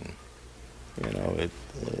policing.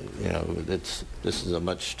 This is a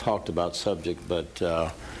much talked about subject, but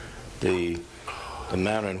the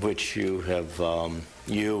manner in which you have,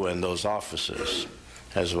 you and those officers,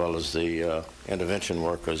 as well as the intervention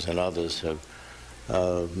workers and others,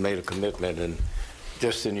 have made a commitment, and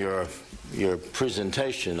just in your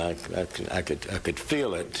presentation, I could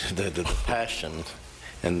feel it, the passion,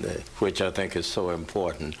 and which I think is so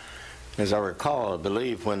important. As I recall, I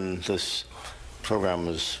believe when this program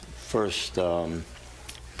was first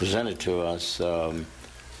presented to us, I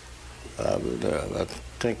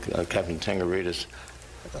think Captain Tangarides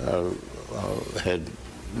had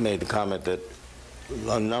made the comment that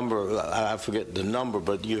a number, I forget the number,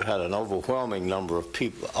 but you had an overwhelming number of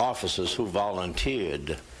officers who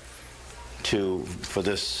volunteered for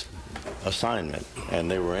this assignment, and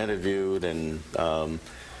they were interviewed, and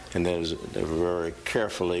they were very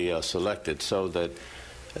carefully selected, so that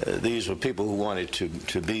these were people who wanted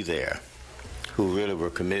to be there, who really were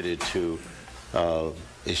committed to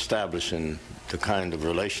establishing the kind of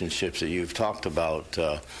relationships that you've talked about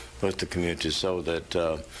with the community, so that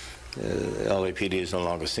LAPD is no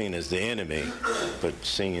longer seen as the enemy, but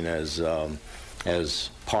seen as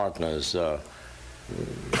partners,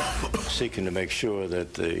 seeking to make sure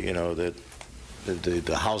that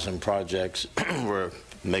the housing projects were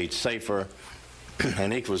made safer,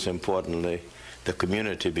 and equally as importantly, the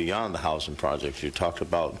community beyond the housing projects. You talked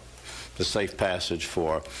about the safe passage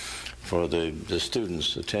for the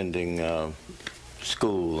students attending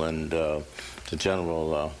school, and the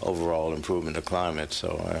general overall improvement of climate.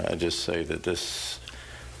 So I just say that this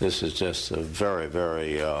is just a very,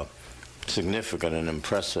 very significant and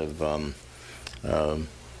impressive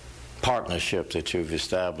partnership that you've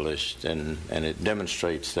established, and it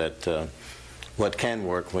demonstrates that what can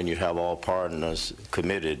work when you have all partners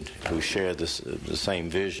committed who share the same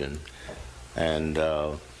vision and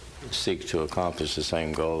seek to accomplish the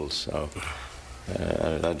same goals. So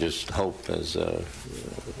I just hope, as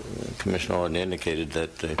Commissioner Orton indicated,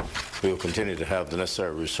 that we will continue to have the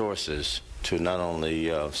necessary resources to not only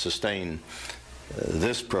sustain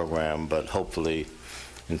this program, but hopefully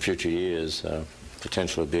in future years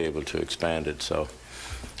potentially be able to expand it. So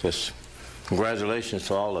just congratulations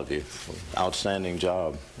to all of you. Outstanding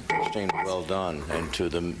job. Extremely well done. And to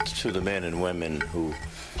the men and women who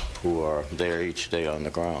are there each day on the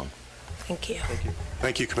ground. Thank you. Thank you.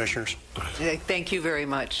 Thank you, Commissioners. Thank you very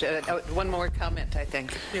much. One more comment, I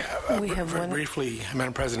think. Yeah, We have one. Briefly,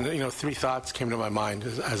 Madam President, 3 thoughts came to my mind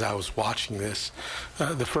as I was watching this.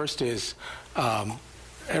 The first is,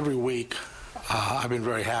 every week I've been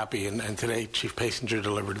very happy, and today Chief Pasinger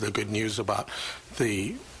delivered the good news about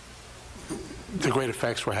the great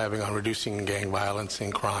effects we're having on reducing gang violence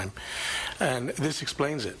and crime. And this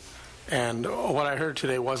explains it. And what I heard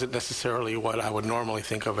today wasn't necessarily what I would normally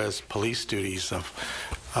think of as police duties of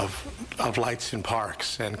of lights in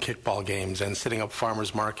parks and kickball games and setting up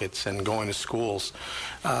farmers markets and going to schools.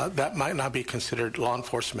 That might not be considered law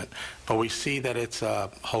enforcement, but we see that it's a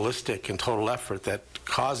holistic and total effort that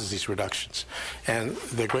causes these reductions. And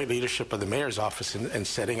the great leadership of the mayor's office in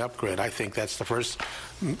setting up GRID, I think that's the first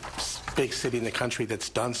big city in the country that's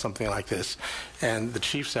done something like this. And the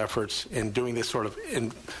chief's efforts in doing this sort of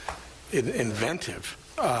inventive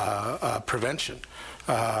prevention,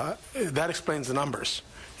 that explains the numbers.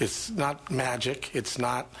 It's not magic, it's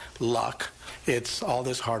not luck, it's all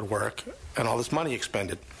this hard work and all this money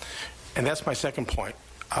expended. And that's my second point.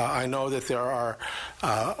 I know that there are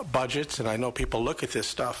budgets, and I know people look at this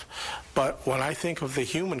stuff, but when I think of the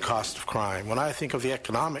human cost of crime, when I think of the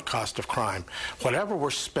economic cost of crime, whatever we're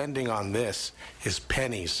spending on this is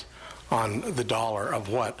pennies on the dollar of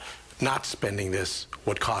what not spending this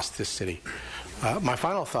would cost this city. My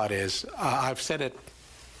final thought is, I've said it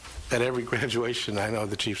at every graduation. I know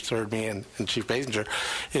the Chief's heard me and Chief Basinger,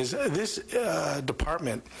 is this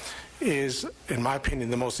department is, in my opinion,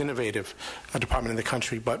 the most innovative department in the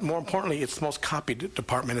country, but more importantly, it's the most copied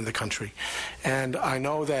department in the country. And I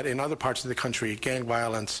know that in other parts of the country, gang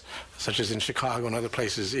violence, such as in Chicago and other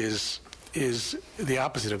places, is the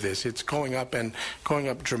opposite of this. It's going up and going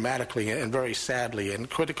up dramatically and very sadly and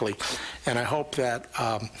critically. And I hope that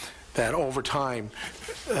that over time,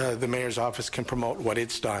 the mayor's office can promote what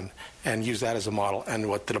it's done and use that as a model, and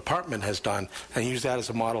what the department has done and use that as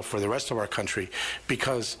a model for the rest of our country,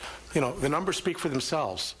 because, you know, the numbers speak for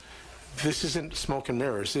themselves. This isn't smoke and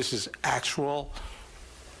mirrors. This is actual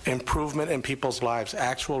improvement in people's lives,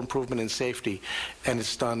 actual improvement in safety, and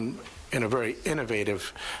it's done in a very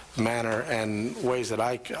innovative manner and ways that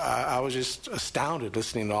I was just astounded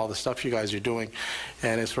listening to all the stuff you guys are doing.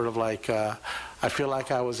 And it's sort of like, I feel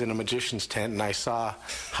like I was in a magician's tent and I saw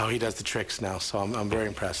how he does the tricks now. So I'm very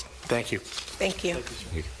impressed. Thank you. Thank you.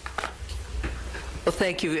 Well,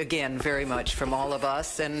 thank you again very much from all of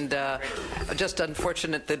us, and just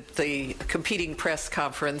unfortunate that the competing press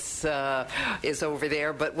conference is over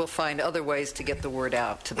there, but we'll find other ways to get the word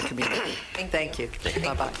out to the community. Thank you.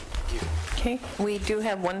 Bye-bye. Okay, we do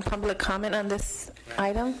have one public comment on this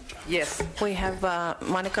item. Yes. We have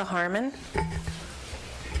Monica Harmon.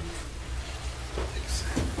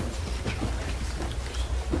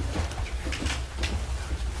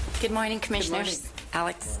 Good morning, Commissioners.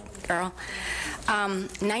 Alex Earl.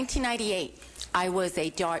 1998, I was a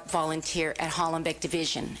DART volunteer at Hollenbeck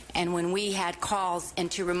Division, and when we had calls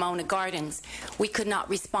into Ramona Gardens, we could not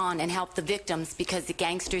respond and help the victims because the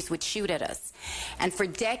gangsters would shoot at us. And for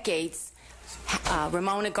decades,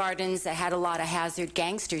 Ramona Gardens had a lot of hazard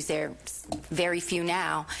gangsters there, very few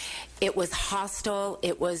now. It was hostile,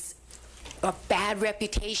 it was a bad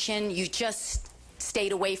reputation. You just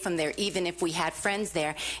stayed away from there, even if we had friends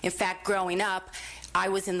there. In fact, growing up, I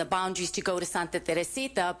was in the boundaries to go to Santa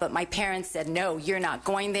Teresita, but my parents said, no, you're not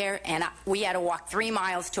going there, and we had to walk 3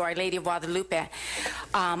 miles to Our Lady of Guadalupe.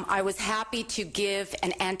 I was happy to give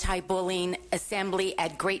an anti-bullying assembly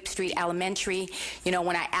at Grape Street Elementary. You know,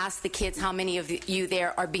 when I asked the kids how many of you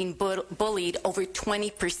there are being bullied, over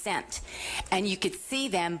 20%. And you could see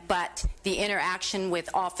them, but the interaction with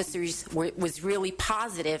officers was really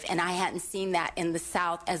positive, and I hadn't seen that in the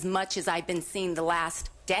South as much as I've been seeing the last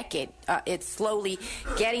decade. It's slowly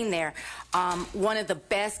getting there. One of the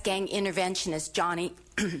best gang interventionists, Johnny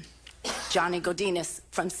Godinez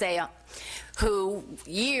from SEA, who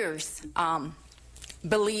years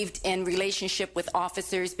believed in relationship with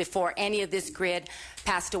officers before any of this GRID,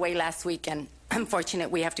 passed away last week, and unfortunate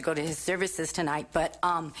we have to go to his services tonight, but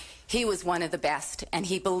he was one of the best, and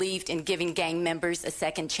he believed in giving gang members a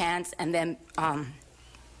second chance. And then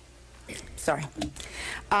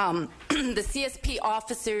the CSP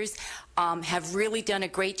officers have really done a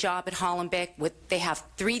great job at Hollenbeck. They have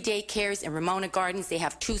 3 daycares in Ramona Gardens. They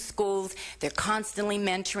have 2 schools. They're constantly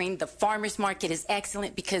mentoring. The farmers market is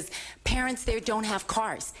excellent because parents there don't have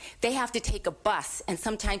cars. They have to take a bus, and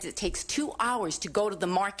sometimes it takes 2 hours to go to the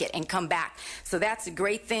market and come back. So that's a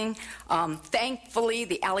great thing. Thankfully,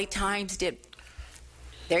 the LA Times did.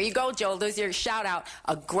 There you go, Joel. There's your shout out.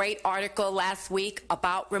 A great article last week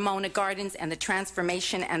about Ramona Gardens and the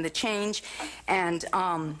transformation and the change. And,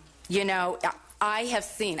 you know, I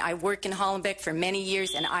work in Hollenbeck for many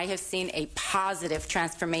years, and I have seen a positive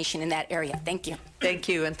transformation in that area. Thank you. Thank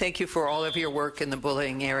you, and thank you for all of your work in the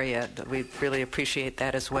bullying area. We really appreciate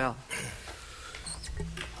that as well.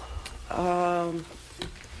 And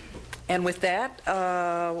with that,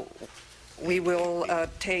 we will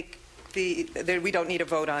take we don't need a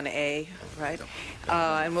vote on A, right?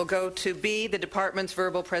 And we'll go to B, the department's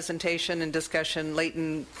verbal presentation and discussion,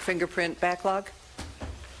 latent fingerprint backlog.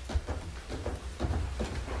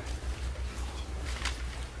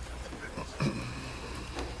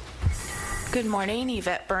 Good morning,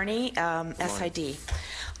 Yvette Burney, SID.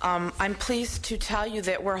 I'm pleased to tell you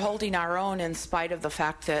that we're holding our own in spite of the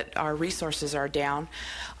fact that our resources are down.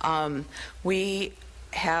 We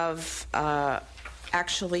have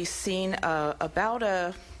actually seen about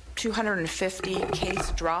a 250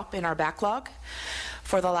 case drop in our backlog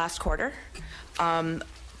for the last quarter.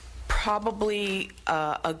 Probably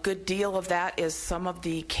a good deal of that is some of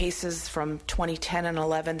the cases from 2010 and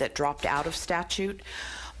 11 that dropped out of statute,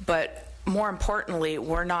 but more importantly,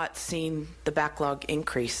 we're not seeing the backlog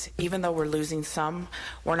increase. Even though we're losing some,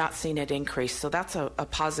 we're not seeing it increase. So that's a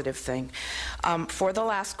positive thing. For the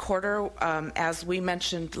last quarter, as we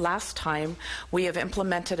mentioned last time, we have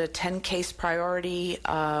implemented a 10-case priority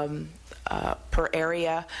per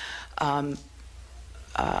area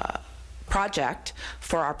project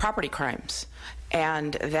for our property crimes.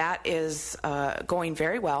 And that is going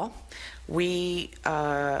very well. We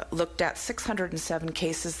looked at 607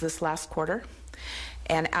 cases this last quarter,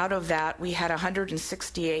 and out of that, we had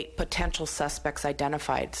 168 potential suspects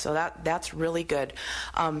identified. So that's really good.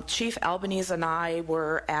 Chief Albanese and I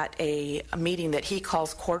were at a meeting that he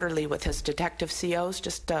calls quarterly with his detective COs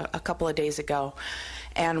just a couple of days ago.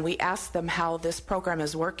 And we asked them how this program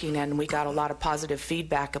is working, and we got a lot of positive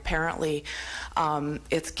feedback. Apparently,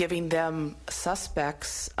 it's giving them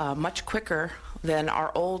suspects much quicker than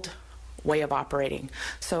our old way of operating.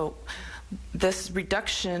 So this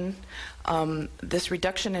reduction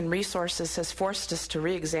in resources has forced us to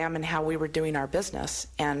re-examine how we were doing our business,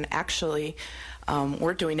 and actually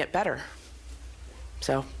we're doing it better.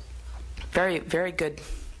 So very, very good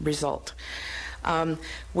result.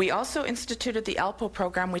 We also instituted the ALPO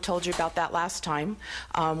program. We told you about that last time.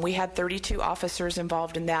 We had 32 officers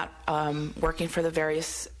involved in that, working for the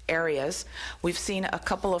various areas. We've seen a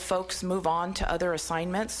couple of folks move on to other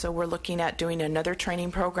assignments, so we're looking at doing another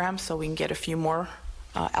training program so we can get a few more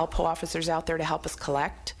ALPO officers out there to help us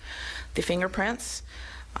collect the fingerprints.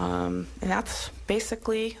 And that's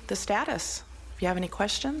basically the status. If you have any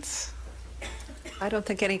questions? I don't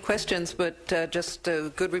think any questions, but just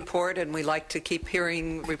a good report, and we like to keep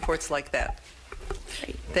hearing reports like that.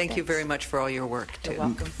 Great. Thank you very much for all your work, too. You're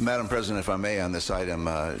welcome. Madam President, if I may, on this item,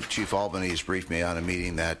 Chief Albanese briefed me on a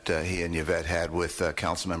meeting that he and Yvette had with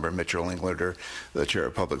Councilmember Mitchell Englander, the Chair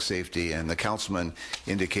of Public Safety, and the councilman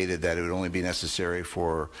indicated that it would only be necessary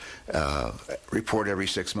for a report every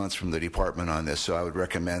 6 months from the department on this. So I would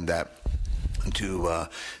recommend that to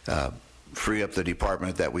free up the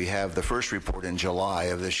department, that we have the first report in July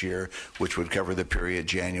of this year, which would cover the period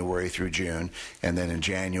January through June, and then in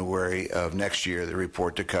January of next year, the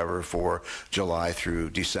report to cover for July through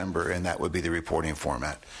December, and that would be the reporting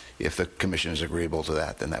format. If the commission is agreeable to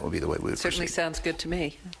that, then that would be the way we would Certainly proceed. sounds good to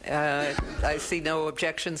me. I see no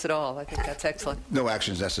objections at all. I think that's excellent. No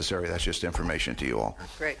actions necessary. That's just information to you all.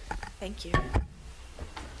 Great. Thank you.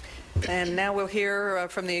 And now we'll hear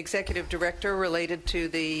from the executive director related to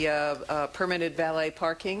the permitted valet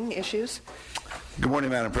parking issues. Good morning,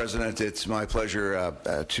 Madam President. It's my pleasure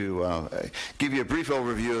to give you a brief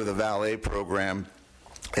overview of the valet program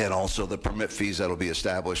and also the permit fees that will be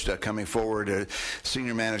established. Coming forward,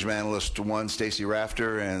 Senior Management Analyst 1, Stacy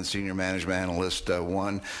Rafter, and Senior Management Analyst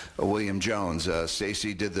 1, William Jones.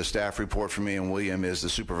 Stacy did the staff report for me, and William is the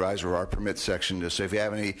supervisor of our permit section. So if you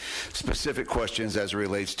have any specific questions as it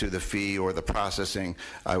relates to the fee or the processing,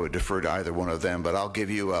 I would defer to either one of them. But I'll give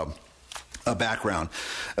you a background.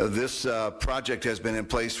 This project has been in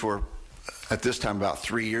place for, at this time, about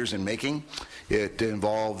 3 years in making. It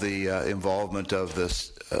involved the involvement of the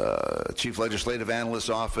Chief Legislative Analyst's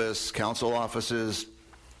Office, council offices,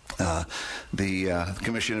 the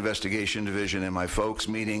Commission Investigation Division, and my folks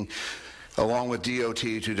meeting along with DOT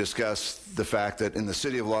to discuss the fact that in the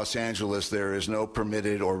city of Los Angeles there is no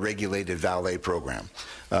permitted or regulated valet program.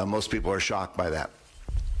 Most people are shocked by that.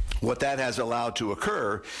 What that has allowed to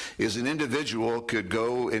occur is an individual could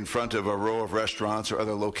go in front of a row of restaurants or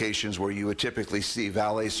other locations where you would typically see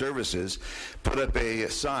valet services, put up a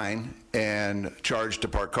sign, and charge to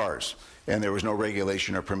park cars. And there was no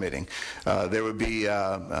regulation or permitting. There would be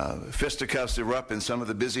fisticuffs erupt in some of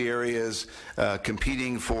the busy areas,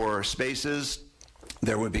 competing for spaces.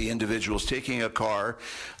 There would be individuals taking a car.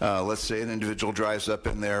 Let's say an individual drives up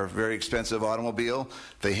in their very expensive automobile.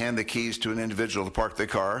 They hand the keys to an individual to park the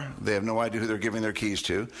car. They have no idea who they're giving their keys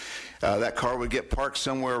to. That car would get parked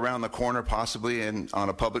somewhere around the corner, possibly on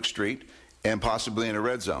a public street, and possibly in a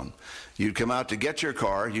red zone. You'd come out to get your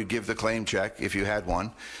car. You'd give the claim check if you had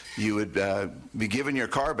one. You would be given your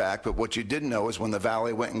car back, but what you didn't know is when the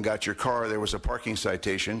valet went and got your car, there was a parking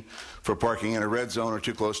citation for parking in a red zone or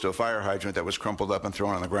too close to a fire hydrant that was crumpled up and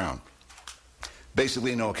thrown on the ground.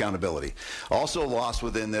 basically no accountability. Also lost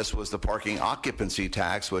within this was the parking occupancy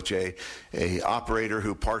tax, which a operator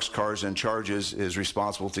who parks cars and charges is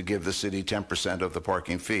responsible to give the city 10% of the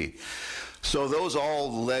parking fee. So those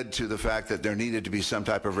all led to the fact that there needed to be some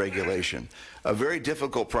type of regulation. A very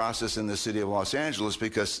difficult process in the city of Los Angeles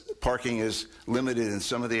because parking is limited in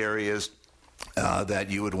some of the areas that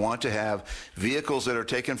you would want to have vehicles that are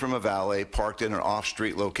taken from a valet parked in an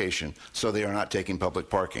off-street location, so they are not taking public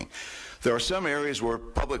parking. There are some areas where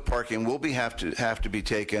public parking will have to be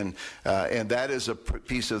taken, and that is a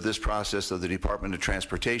piece of this process that the Department of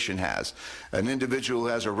Transportation has. An individual who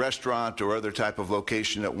has a restaurant or other type of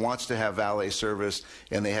location that wants to have valet service,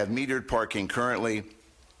 and they have metered parking currently,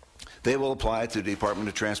 they will apply to the Department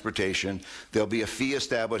of Transportation. There'll be a fee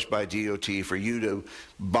established by DOT for you to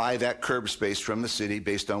buy that curb space from the city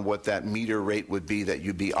based on what that meter rate would be that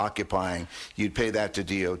you'd be occupying. You'd pay that to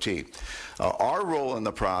DOT. Our role in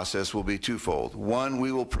the process will be twofold. One,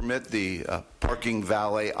 we will permit the parking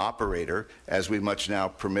valet operator, as we much now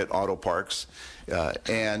permit auto parks,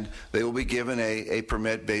 and they will be given a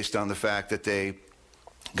permit based on the fact that they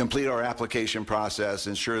complete our application process,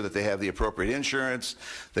 ensure that they have the appropriate insurance,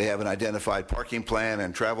 they have an identified parking plan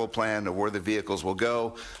and travel plan of where the vehicles will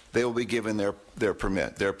go. They will be given their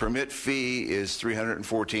permit. Their permit fee is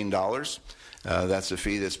 $314. That's a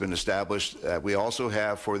fee that's been established. We also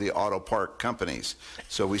have for the auto park companies.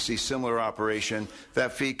 So we see similar operation.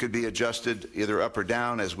 That fee could be adjusted either up or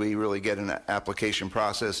down as we really get an application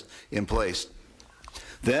process in place.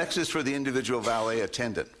 The next is for the individual valet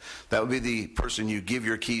attendant. That would be the person you give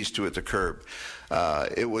your keys to at the curb.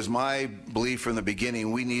 It was my belief from the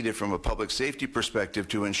beginning we needed, from a public safety perspective,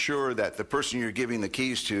 to ensure that the person you're giving the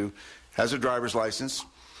keys to has a driver's license,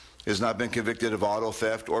 has not been convicted of auto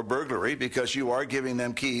theft or burglary, because you are giving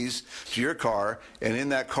them keys to your car, and in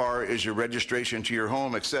that car is your registration to your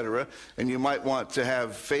home, etc. And you might want to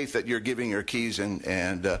have faith that you're giving your keys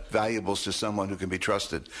and valuables to someone who can be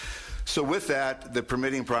trusted. So with that, the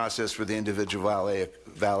permitting process for the individual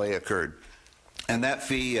valet occurred. And that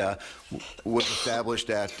fee was established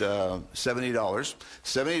at $70.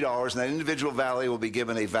 $70, and that individual valet will be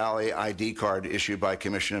given a valet ID card issued by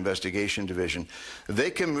Commission Investigation Division. They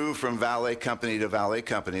can move from valet company to valet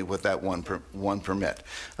company with that one permit.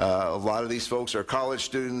 A lot of these folks are college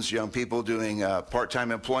students, young people doing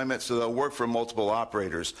part-time employment, so they'll work for multiple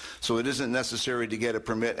operators. So it isn't necessary to get a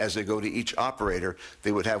permit as they go to each operator.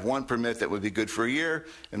 They would have one permit that would be good for a year,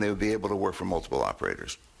 and they would be able to work for multiple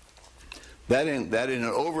operators. That in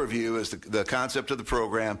an overview is the concept of the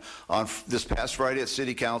program. On this past Friday at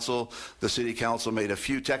City Council, the City Council made a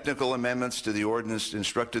few technical amendments to the ordinance,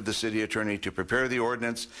 instructed the City Attorney to prepare the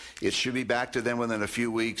ordinance. It should be back to them within a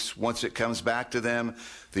few weeks. Once it comes back to them,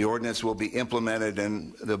 the ordinance will be implemented,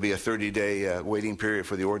 and there'll be a 30-day waiting period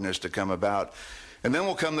for the ordinance to come about. And then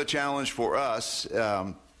will come the challenge for us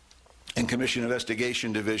and Commission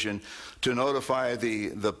Investigation Division to notify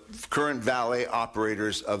the current valet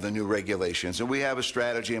operators of the new regulations. And we have a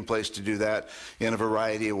strategy in place to do that in a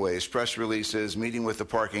variety of ways. Press releases, meeting with the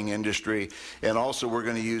parking industry, and also we're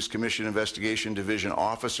going to use Commission Investigation Division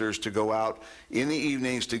officers to go out in the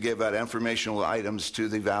evenings to give out informational items to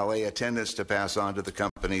the valet attendants to pass on to the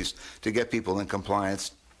companies to get people in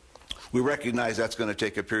compliance. We recognize that's going to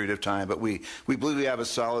take a period of time, but we believe we have a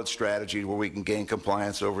solid strategy where we can gain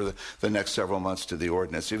compliance over the next several months to the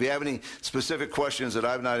ordinance. If you have any specific questions that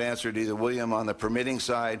I've not answered, either William on the permitting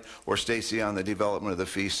side or Stacy on the development of the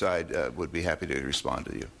fee side, would be happy to respond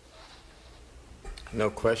to you. No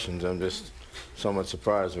questions. I'm just somewhat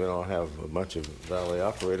surprised we don't have a bunch of valet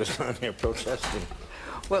operators on here protesting.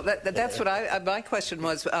 Well, that's what my question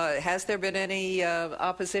was. Has there been any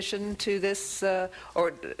opposition to this,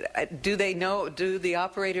 or do the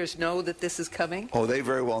operators know that this is coming? Oh, they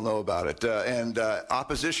very well know about it. And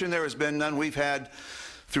opposition, there has been none. We've had,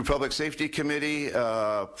 through Public Safety Committee,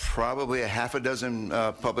 probably a half a dozen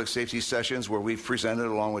public safety sessions where we've presented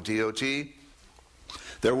along with DOT.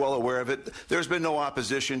 They're well aware of it. There's been no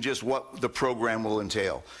opposition, just what the program will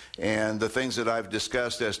entail. And the things that I've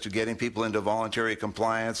discussed as to getting people into voluntary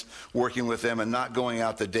compliance, working with them, and not going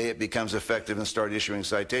out the day it becomes effective and start issuing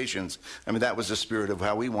citations. I mean, that was the spirit of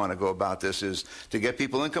how we want to go about this, is to get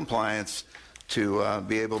people in compliance to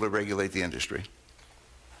be able to regulate the industry.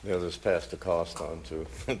 They'll just pass the cost on to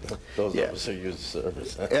those of us who use the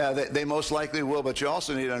service. Yeah, they most likely will, but you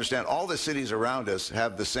also need to understand all the cities around us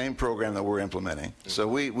have the same program that we're implementing. So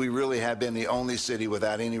we really have been the only city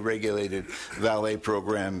without any regulated valet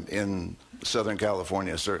program in Southern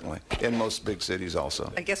California, certainly, in most big cities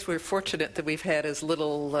also. I guess we're fortunate that we've had as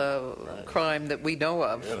little crime that we know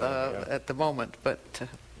of at the moment, but...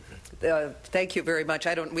 Thank you very much.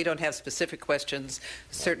 We don't have specific questions.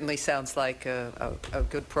 Certainly sounds like a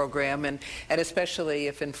good program, and especially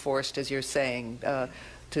if enforced, as you're saying,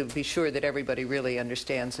 to be sure that everybody really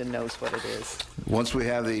understands and knows what it is. Once we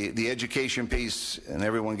have the education piece and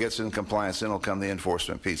everyone gets in compliance, then will come the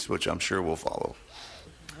enforcement piece, which I'm sure will follow.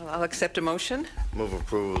 I'll accept a motion. Move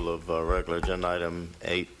approval of regular agenda item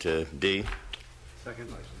 8D.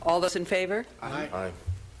 Second. All those in favor? Aye.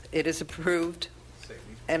 It is approved,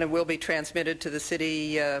 and it will be transmitted to the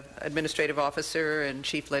city administrative officer and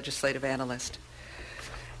chief legislative analyst.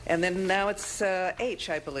 And then now it's H,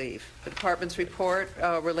 I believe, the department's report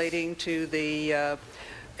relating to the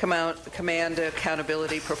Command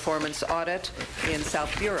Accountability Performance Audit in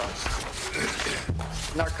South Bureau.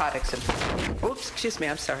 Narcotics and... Oops, excuse me,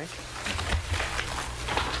 I'm sorry.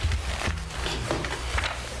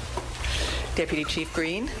 Deputy Chief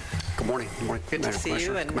Green. Good morning. Good morning. Good to see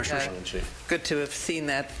you, and good to have seen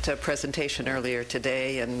that presentation earlier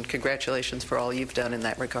today, and congratulations for all you've done in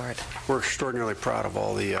that regard. We're extraordinarily proud of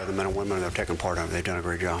all the men and women that have taken part in it. They've done a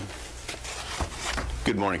great job.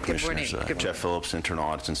 Good morning, Good Commissioners. morning. Jeff Phillips, Internal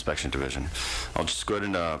Audits Inspection Division. I'll just go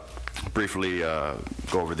ahead and briefly go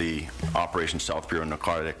over the Operation South Bureau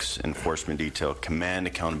Narcotics Enforcement Detail Command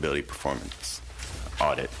Accountability Performance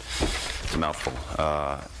Audit. It's a mouthful.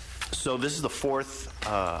 So this is the fourth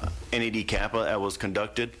NAD CAPA that was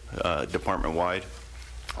conducted department-wide.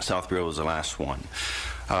 South Bureau was the last one.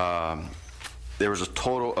 There was a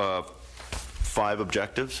total of 5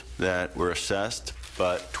 objectives that were assessed,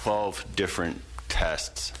 but 12 different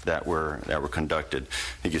tests that were conducted.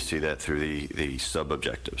 You can see that through the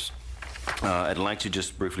sub-objectives. I'd like to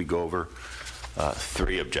just briefly go over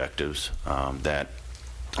 3 objectives that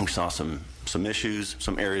we saw some issues,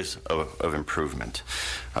 some areas of improvement.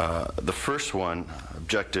 The first one,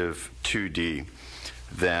 Objective 2D,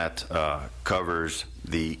 that covers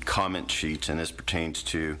the comment sheets, and this pertains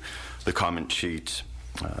to the comment sheets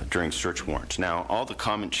during search warrants. Now, all the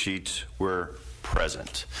comment sheets were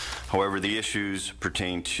present. However, the issues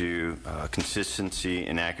pertain to consistency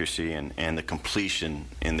and accuracy and the completion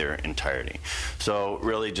in their entirety. So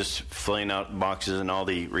really just filling out boxes and all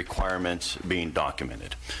the requirements being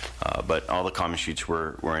documented. But all the comment sheets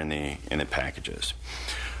were in the packages.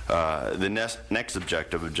 The next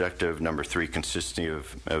objective, objective number 3, consistency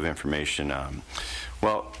of information.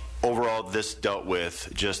 Well, overall, this dealt with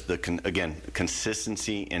just again,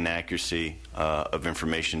 consistency and accuracy of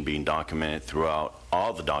information being documented throughout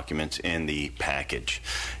all the documents in the package.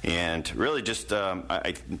 And really just,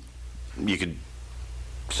 you could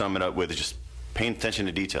sum it up with just paying attention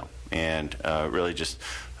to detail and really just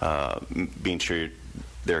being sure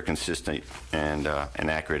they're consistent and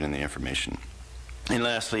accurate in the information. And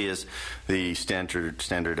lastly is the standard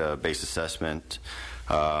base assessment.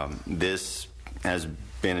 This has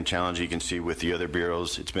been a challenge. You can see with the other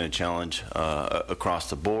bureaus, it's been a challenge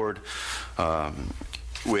across the board.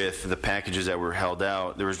 With the packages that were held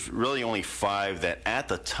out, there was really only 5 that at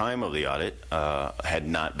the time of the audit had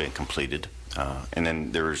not been completed. And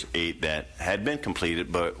then there was 8 that had been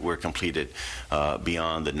completed but were completed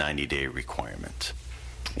beyond the 90-day requirement.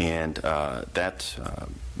 And that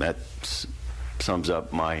sums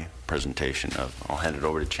up my presentation. I'll hand it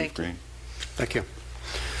over to Chief Green. Thank you.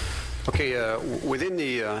 Okay, within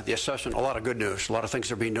the assessment, a lot of good news. A lot of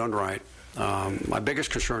things are being done right. My biggest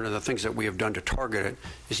concern and the things that we have done to target it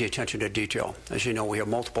is the attention to detail. As you know, we have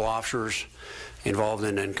multiple officers involved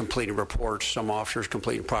in completing reports. Some officers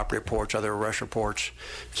completing property reports, other arrest reports.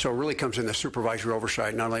 So it really comes in the supervisory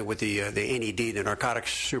oversight, not only with the NED, the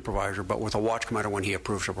narcotics supervisor, but with a watch commander when he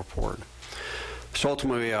approves a report. So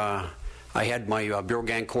ultimately, I had my Bureau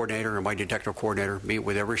Gang coordinator and my detective coordinator meet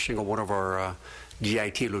with every single one of our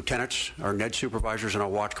GIT lieutenants, our NED supervisors, and our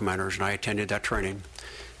watch commanders, and I attended that training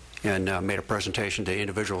and made a presentation to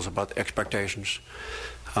individuals about the expectations.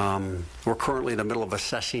 We're currently in the middle of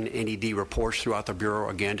assessing NED reports throughout the Bureau,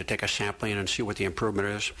 again, to take a sampling and see what the improvement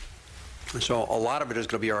is. And so a lot of it is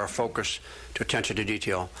going to be our focus to attention to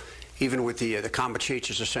detail. Even with the comment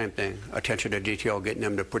sheets, it's the same thing, attention to detail, getting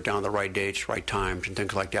them to put down the right dates, right times, and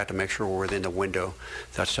things like that to make sure we're within the window,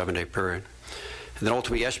 that 7-day period. And then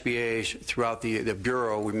ultimately, SBAs throughout the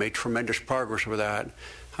Bureau, we made tremendous progress with that.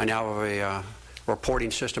 I now have a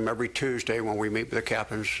reporting system every Tuesday when we meet with the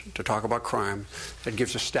captains to talk about crime that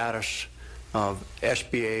gives a status of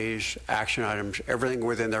SBAs, action items, everything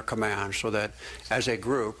within their command, so that as a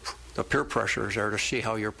group, the peer pressure is there to see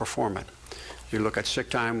how you're performing. You look at sick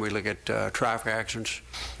time, we look at traffic accidents,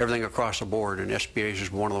 everything across the board, and SBAs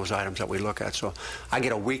is one of those items that we look at. So I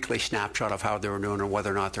get a weekly snapshot of how they're doing and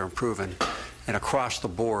whether or not they're improving. And across the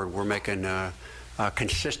board, we're making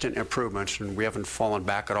consistent improvements, and we haven't fallen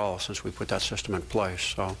back at all since we put that system in place.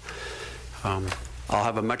 So I'll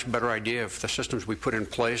have a much better idea if the systems we put in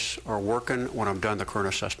place are working when I'm done the current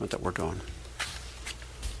assessment that we're doing.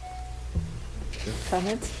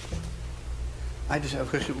 Comments? I just have a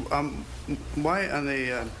question. Why on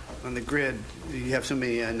the grid do you have so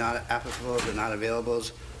many not applicables or not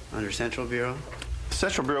availables under Central Bureau?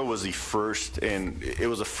 Central Bureau was the first, and it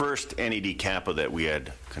was the first NED CAPA that we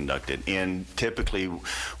had conducted. And typically,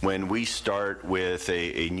 when we start with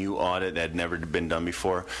a new audit that had never been done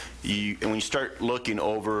before, and when you start looking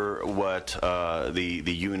over what the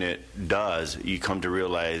unit does, you come to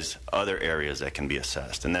realize other areas that can be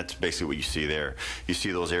assessed. And that's basically what you see there. You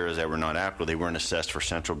see those areas that were not applicable, they weren't assessed for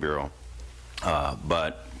Central Bureau,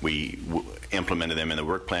 but we implemented them in the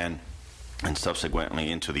work plan and subsequently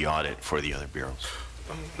into the audit for the other bureaus.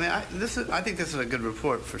 I think this is a good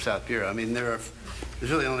report for South Bureau. I mean, there's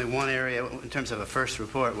really only one area in terms of a first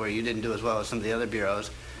report where you didn't do as well as some of the other bureaus.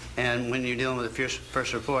 And when you're dealing with a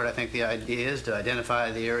first report, I think the idea is to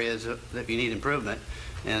identify the areas that you need improvement.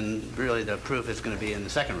 And really the proof is going to be in the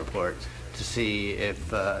second report to see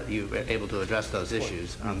if you're able to address those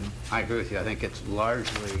issues. I agree with you. I think it's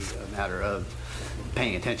largely a matter of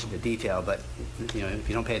paying attention to detail, but if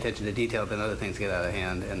you don't pay attention to detail, then other things get out of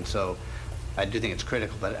hand. And so I do think it's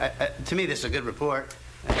critical. But to me, this is a good report.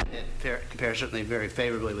 It compares certainly very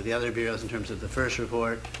favorably with the other bureaus in terms of the first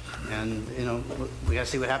report. And we got to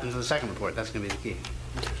see what happens in the second report. That's going to be the key.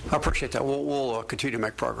 I appreciate that. We'll continue to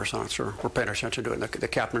make progress on it, sir. We're paying attention to it. The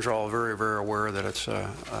captains are all very, very aware that it's a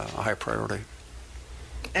high priority.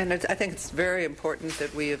 And I think it's very important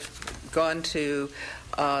that we have gone to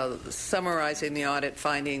summarizing the audit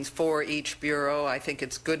findings for each bureau. I think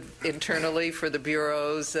it's good internally for the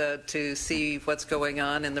bureaus to see what's going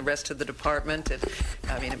on in the rest of the department.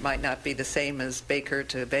 It might not be the same as Baker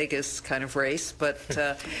to Vegas kind of race, but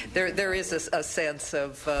there is a sense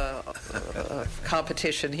of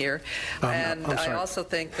competition here. And I also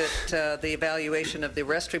think that the evaluation of the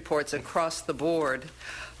arrest reports across the board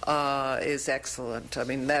is excellent. I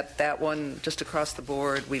mean, that one just across the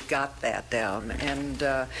board, we've got that down. And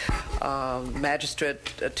Magistrate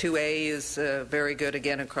 2A is very good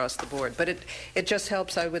again across the board. But it just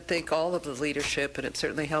helps, I would think, all of the leadership, and it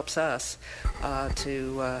certainly helps us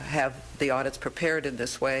to have the audits prepared in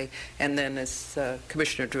this way. And then, as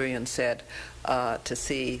Commissioner Druyan said, to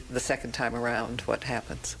see the second time around what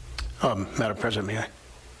happens. Madam President, may I?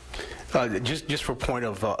 Just for point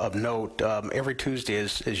of note, every Tuesday,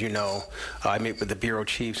 as you know, I meet with the bureau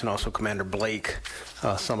chiefs and also Commander Blake.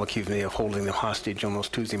 Some accuse me of holding them hostage on those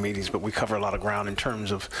Tuesday meetings, but we cover a lot of ground in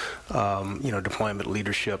terms of deployment,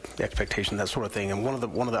 leadership, expectation, that sort of thing. And one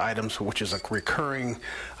of the items, which is a recurring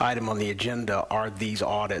item on the agenda, are these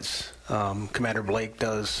audits. Commander Blake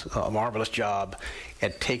does a marvelous job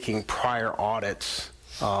at taking prior audits,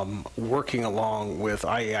 working along with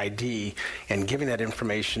IAID and giving that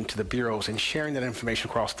information to the bureaus and sharing that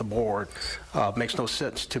information across the board. Makes no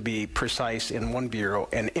sense to be precise in one bureau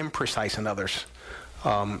and imprecise in others.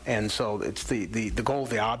 And so it's the goal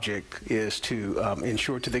of the object is to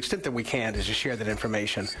ensure, to the extent that we can, is to share that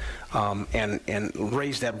information and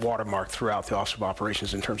raise that watermark throughout the Office of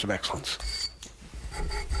Operations in terms of excellence.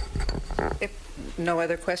 If no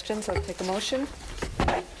other questions, I'll take a motion.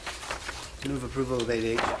 Move approval of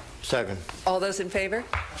 8H. Second. All those in favor?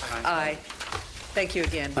 Aye. Thank you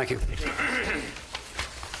again. Thank you.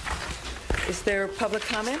 Is there public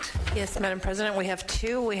comment? Yes, Madam President, we have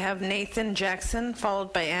two. We have Nathan Jackson,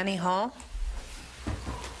 followed by Annie Hall.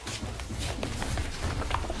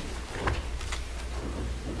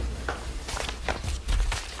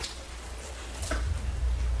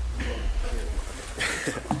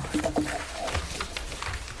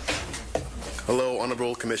 Hello,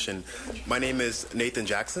 Honorable Commission. My name is Nathan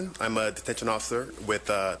Jackson. I'm a detention officer with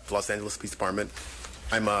the Los Angeles Police Department.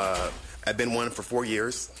 I've been one for 4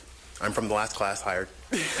 years. I'm from the last class hired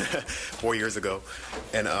 4 years ago.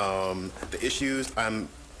 And the issues I'm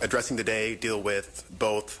addressing today deal with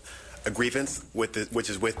both a grievance, which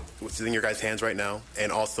is in your guys' hands right now,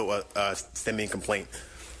 and also a stemming complaint.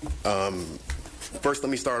 First, let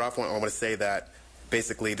me start off. I want to say that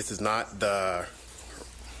basically this is not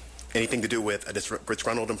anything to do with a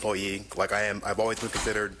disgruntled employee. Like I've always been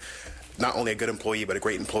considered not only a good employee, but a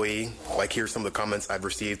great employee. Like here's some of the comments I've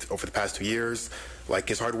received over the past 2 years. Like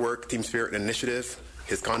his hard work, team spirit, and initiative.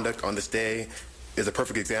 His conduct on this day is a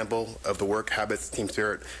perfect example of the work, habits, team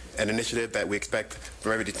spirit, and initiative that we expect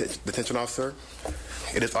from every detention officer.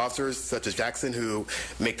 It is officers such as Jackson who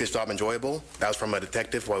make this job enjoyable. That was from a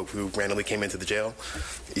detective who randomly came into the jail.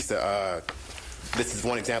 He said, this is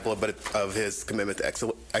one example of his commitment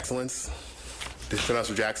to excellence. Detention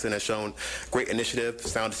Officer Jackson has shown great initiative,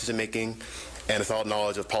 sound decision-making, and a solid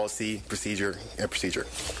knowledge of policy, procedure.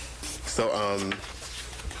 So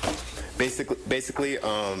basically,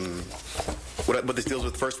 what this deals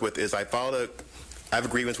with first with is I have a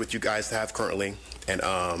grievance which you guys have currently, and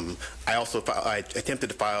I attempted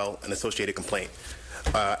to file an associated complaint.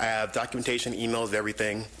 I have documentation, emails,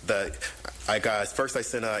 everything. First I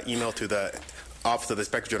sent an email to the Office of the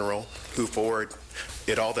Inspector General, who forwarded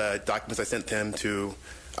all the documents I sent him to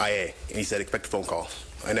IA, and he said expect a phone call.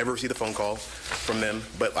 I never received a phone call from them,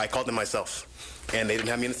 but I called them myself, and they didn't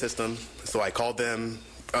have me in the system, so I called them.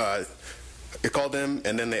 And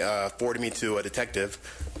then they forwarded me to a detective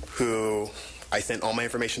who I sent all my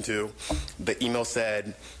information to. The email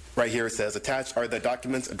said, right here it says, attached are the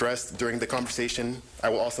documents addressed during the conversation. I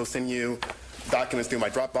will also send you documents through my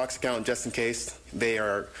Dropbox account just in case they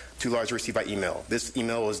are too large to receive by email. This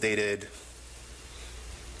email was dated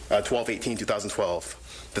 12/18/2012.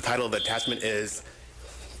 The title of the attachment is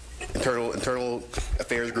Internal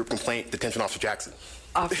Affairs Group Complaint, Detention Officer Jackson.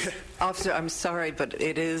 Officer, I'm sorry, but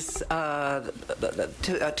it is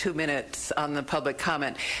 2 minutes on the public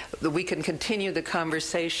comment. We can continue the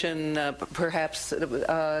conversation, perhaps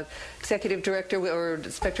Executive Director or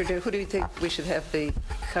Inspector Director, who do you think we should have the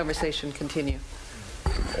conversation continue?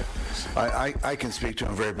 I can speak to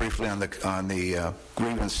him very briefly on the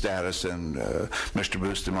grievance status, and Mr.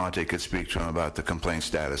 Bustamante could speak to him about the complaint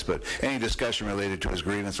status. But any discussion related to his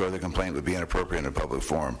grievance or the complaint would be inappropriate in a public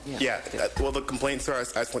forum. Well, the complaint, sir,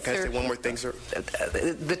 can I say one more thing, sir?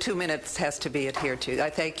 The 2 minutes has to be adhered to. I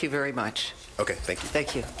thank you very much. Okay, thank you.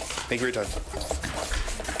 Thank you. Thank you for your time.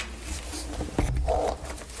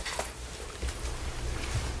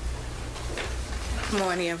 Good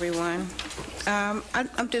morning, everyone.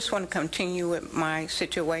 I just want to continue with my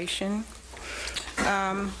situation.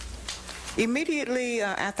 Immediately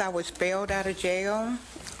after I was bailed out of jail,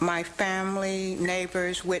 my family,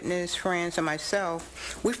 neighbors, witness, friends, and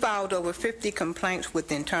myself, we filed over 50 complaints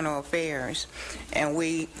with Internal Affairs, and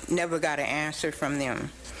we never got an answer from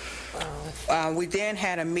them. We then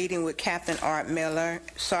had a meeting with Captain Art Miller,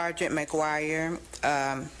 Sergeant McGuire,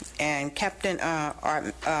 and Captain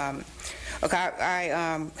Art.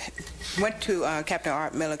 I went to Captain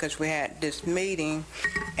Art Miller because we had this meeting,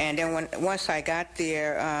 and then once I got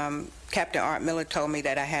there, Captain Art Miller told me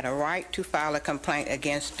that I had a right to file a complaint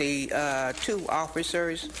against the 2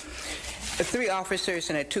 officers, the 3 officers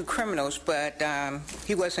and the 2 criminals, but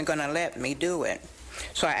he wasn't going to let me do it.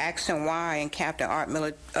 So I asked him why, and Captain Art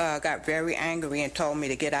Miller got very angry and told me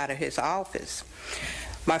to get out of his office.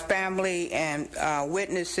 My family and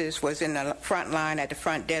witnesses was in the front line at the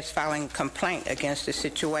front desk filing a complaint against the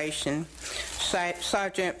situation.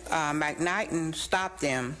 Sergeant McKnighton stopped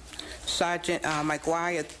them. Sergeant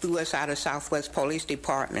McGuire threw us out of Southwest Police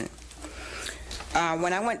Department.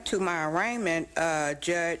 When I went to my arraignment,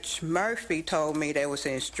 Judge Murphy told me there was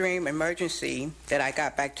an extreme emergency that I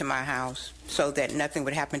got back to my house so that nothing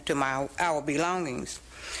would happen to our belongings.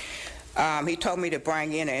 He told me to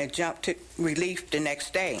bring in an injunctive relief the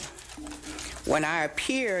next day. When I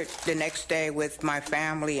appeared the next day with my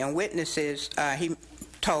family and witnesses, he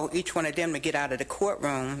told each one of them to get out of the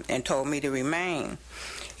courtroom and told me to remain.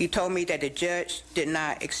 He told me that the judge did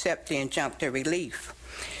not accept the injunctive relief.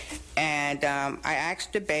 And I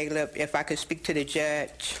asked the bailiff if I could speak to the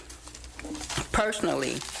judge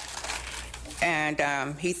personally. And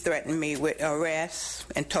he threatened me with arrest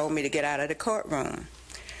and told me to get out of the courtroom.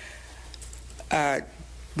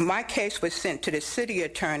 My case was sent to the city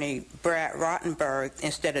attorney, Brad Rottenberg,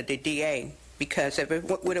 instead of the DA, because if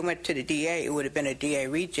it would have went to the DA, it would have been a DA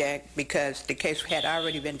reject because the case had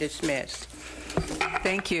already been dismissed.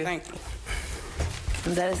 Thank you. Thank you.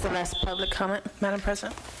 And that is the last public comment, Madam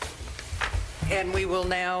President. And we will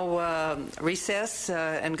now recess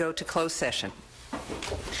and go to closed session.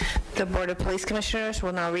 The Board of Police Commissioners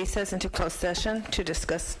will now recess into closed session to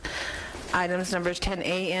discuss items numbers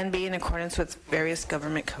 10A and B in accordance with various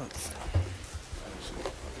government codes.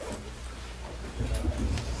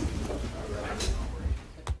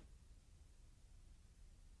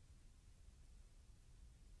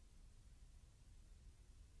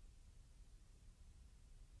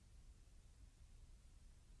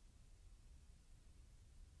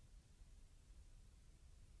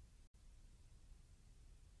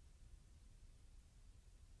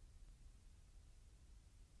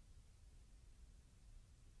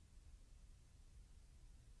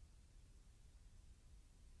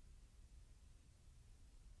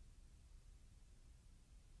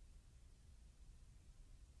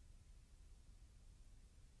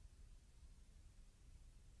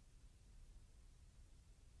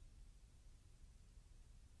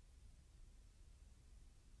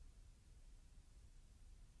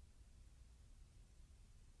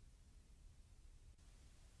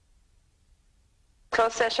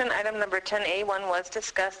 closed session, item number 10A1 was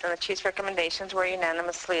discussed and the chief's recommendations were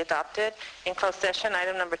unanimously adopted. In closed session,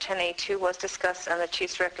 item number 10A2 was discussed and the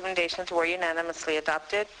chief's recommendations were unanimously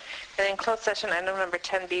adopted. And in closed session, item number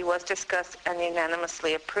 10B was discussed and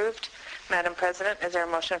unanimously approved. Madam President, is there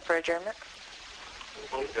a motion for adjournment?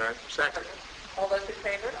 Second. All those in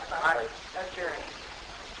favor? Aye. Adjourned.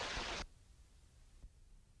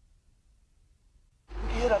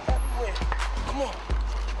 Get up everywhere. Come on.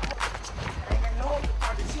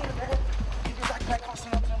 Man. Keep your backpack close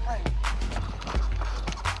enough to the frame.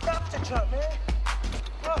 Stop the truck, man.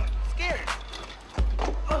 Bro, scared.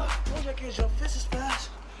 Told you I can't jump fists as fast.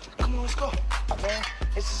 Come on, let's go. Man,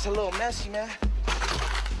 it's just a little messy, man.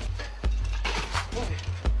 Move it.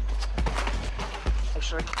 Hey,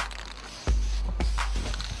 shorty.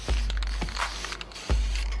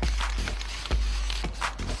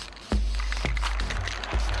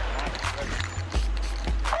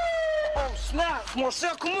 Oh, snap.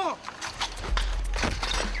 Marcel, come on.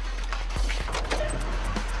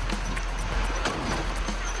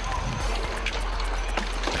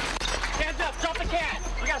 Hands up, drop the cat.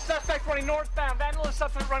 We got a suspect running northbound. Vandalism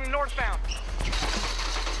suspect running northbound. Get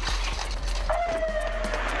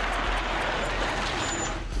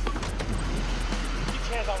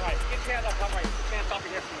your hands all right. Get your hands up all right. Get your hands off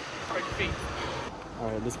your hips and spread your feet. All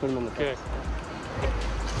right, let's put him on the Good. Get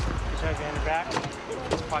your hands behind your back.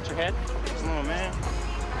 Watch your head. Come on, man.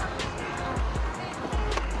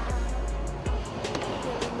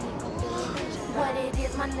 What it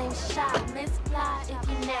is, my name's Shy, Miss Fly, if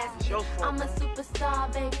you nasty. I'm a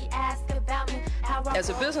superstar, baby, ask about me. As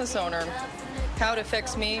a business owner, how it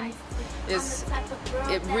affects me is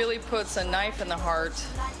it really puts a knife in the heart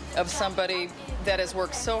of somebody that has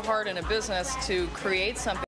worked so hard in a business to create something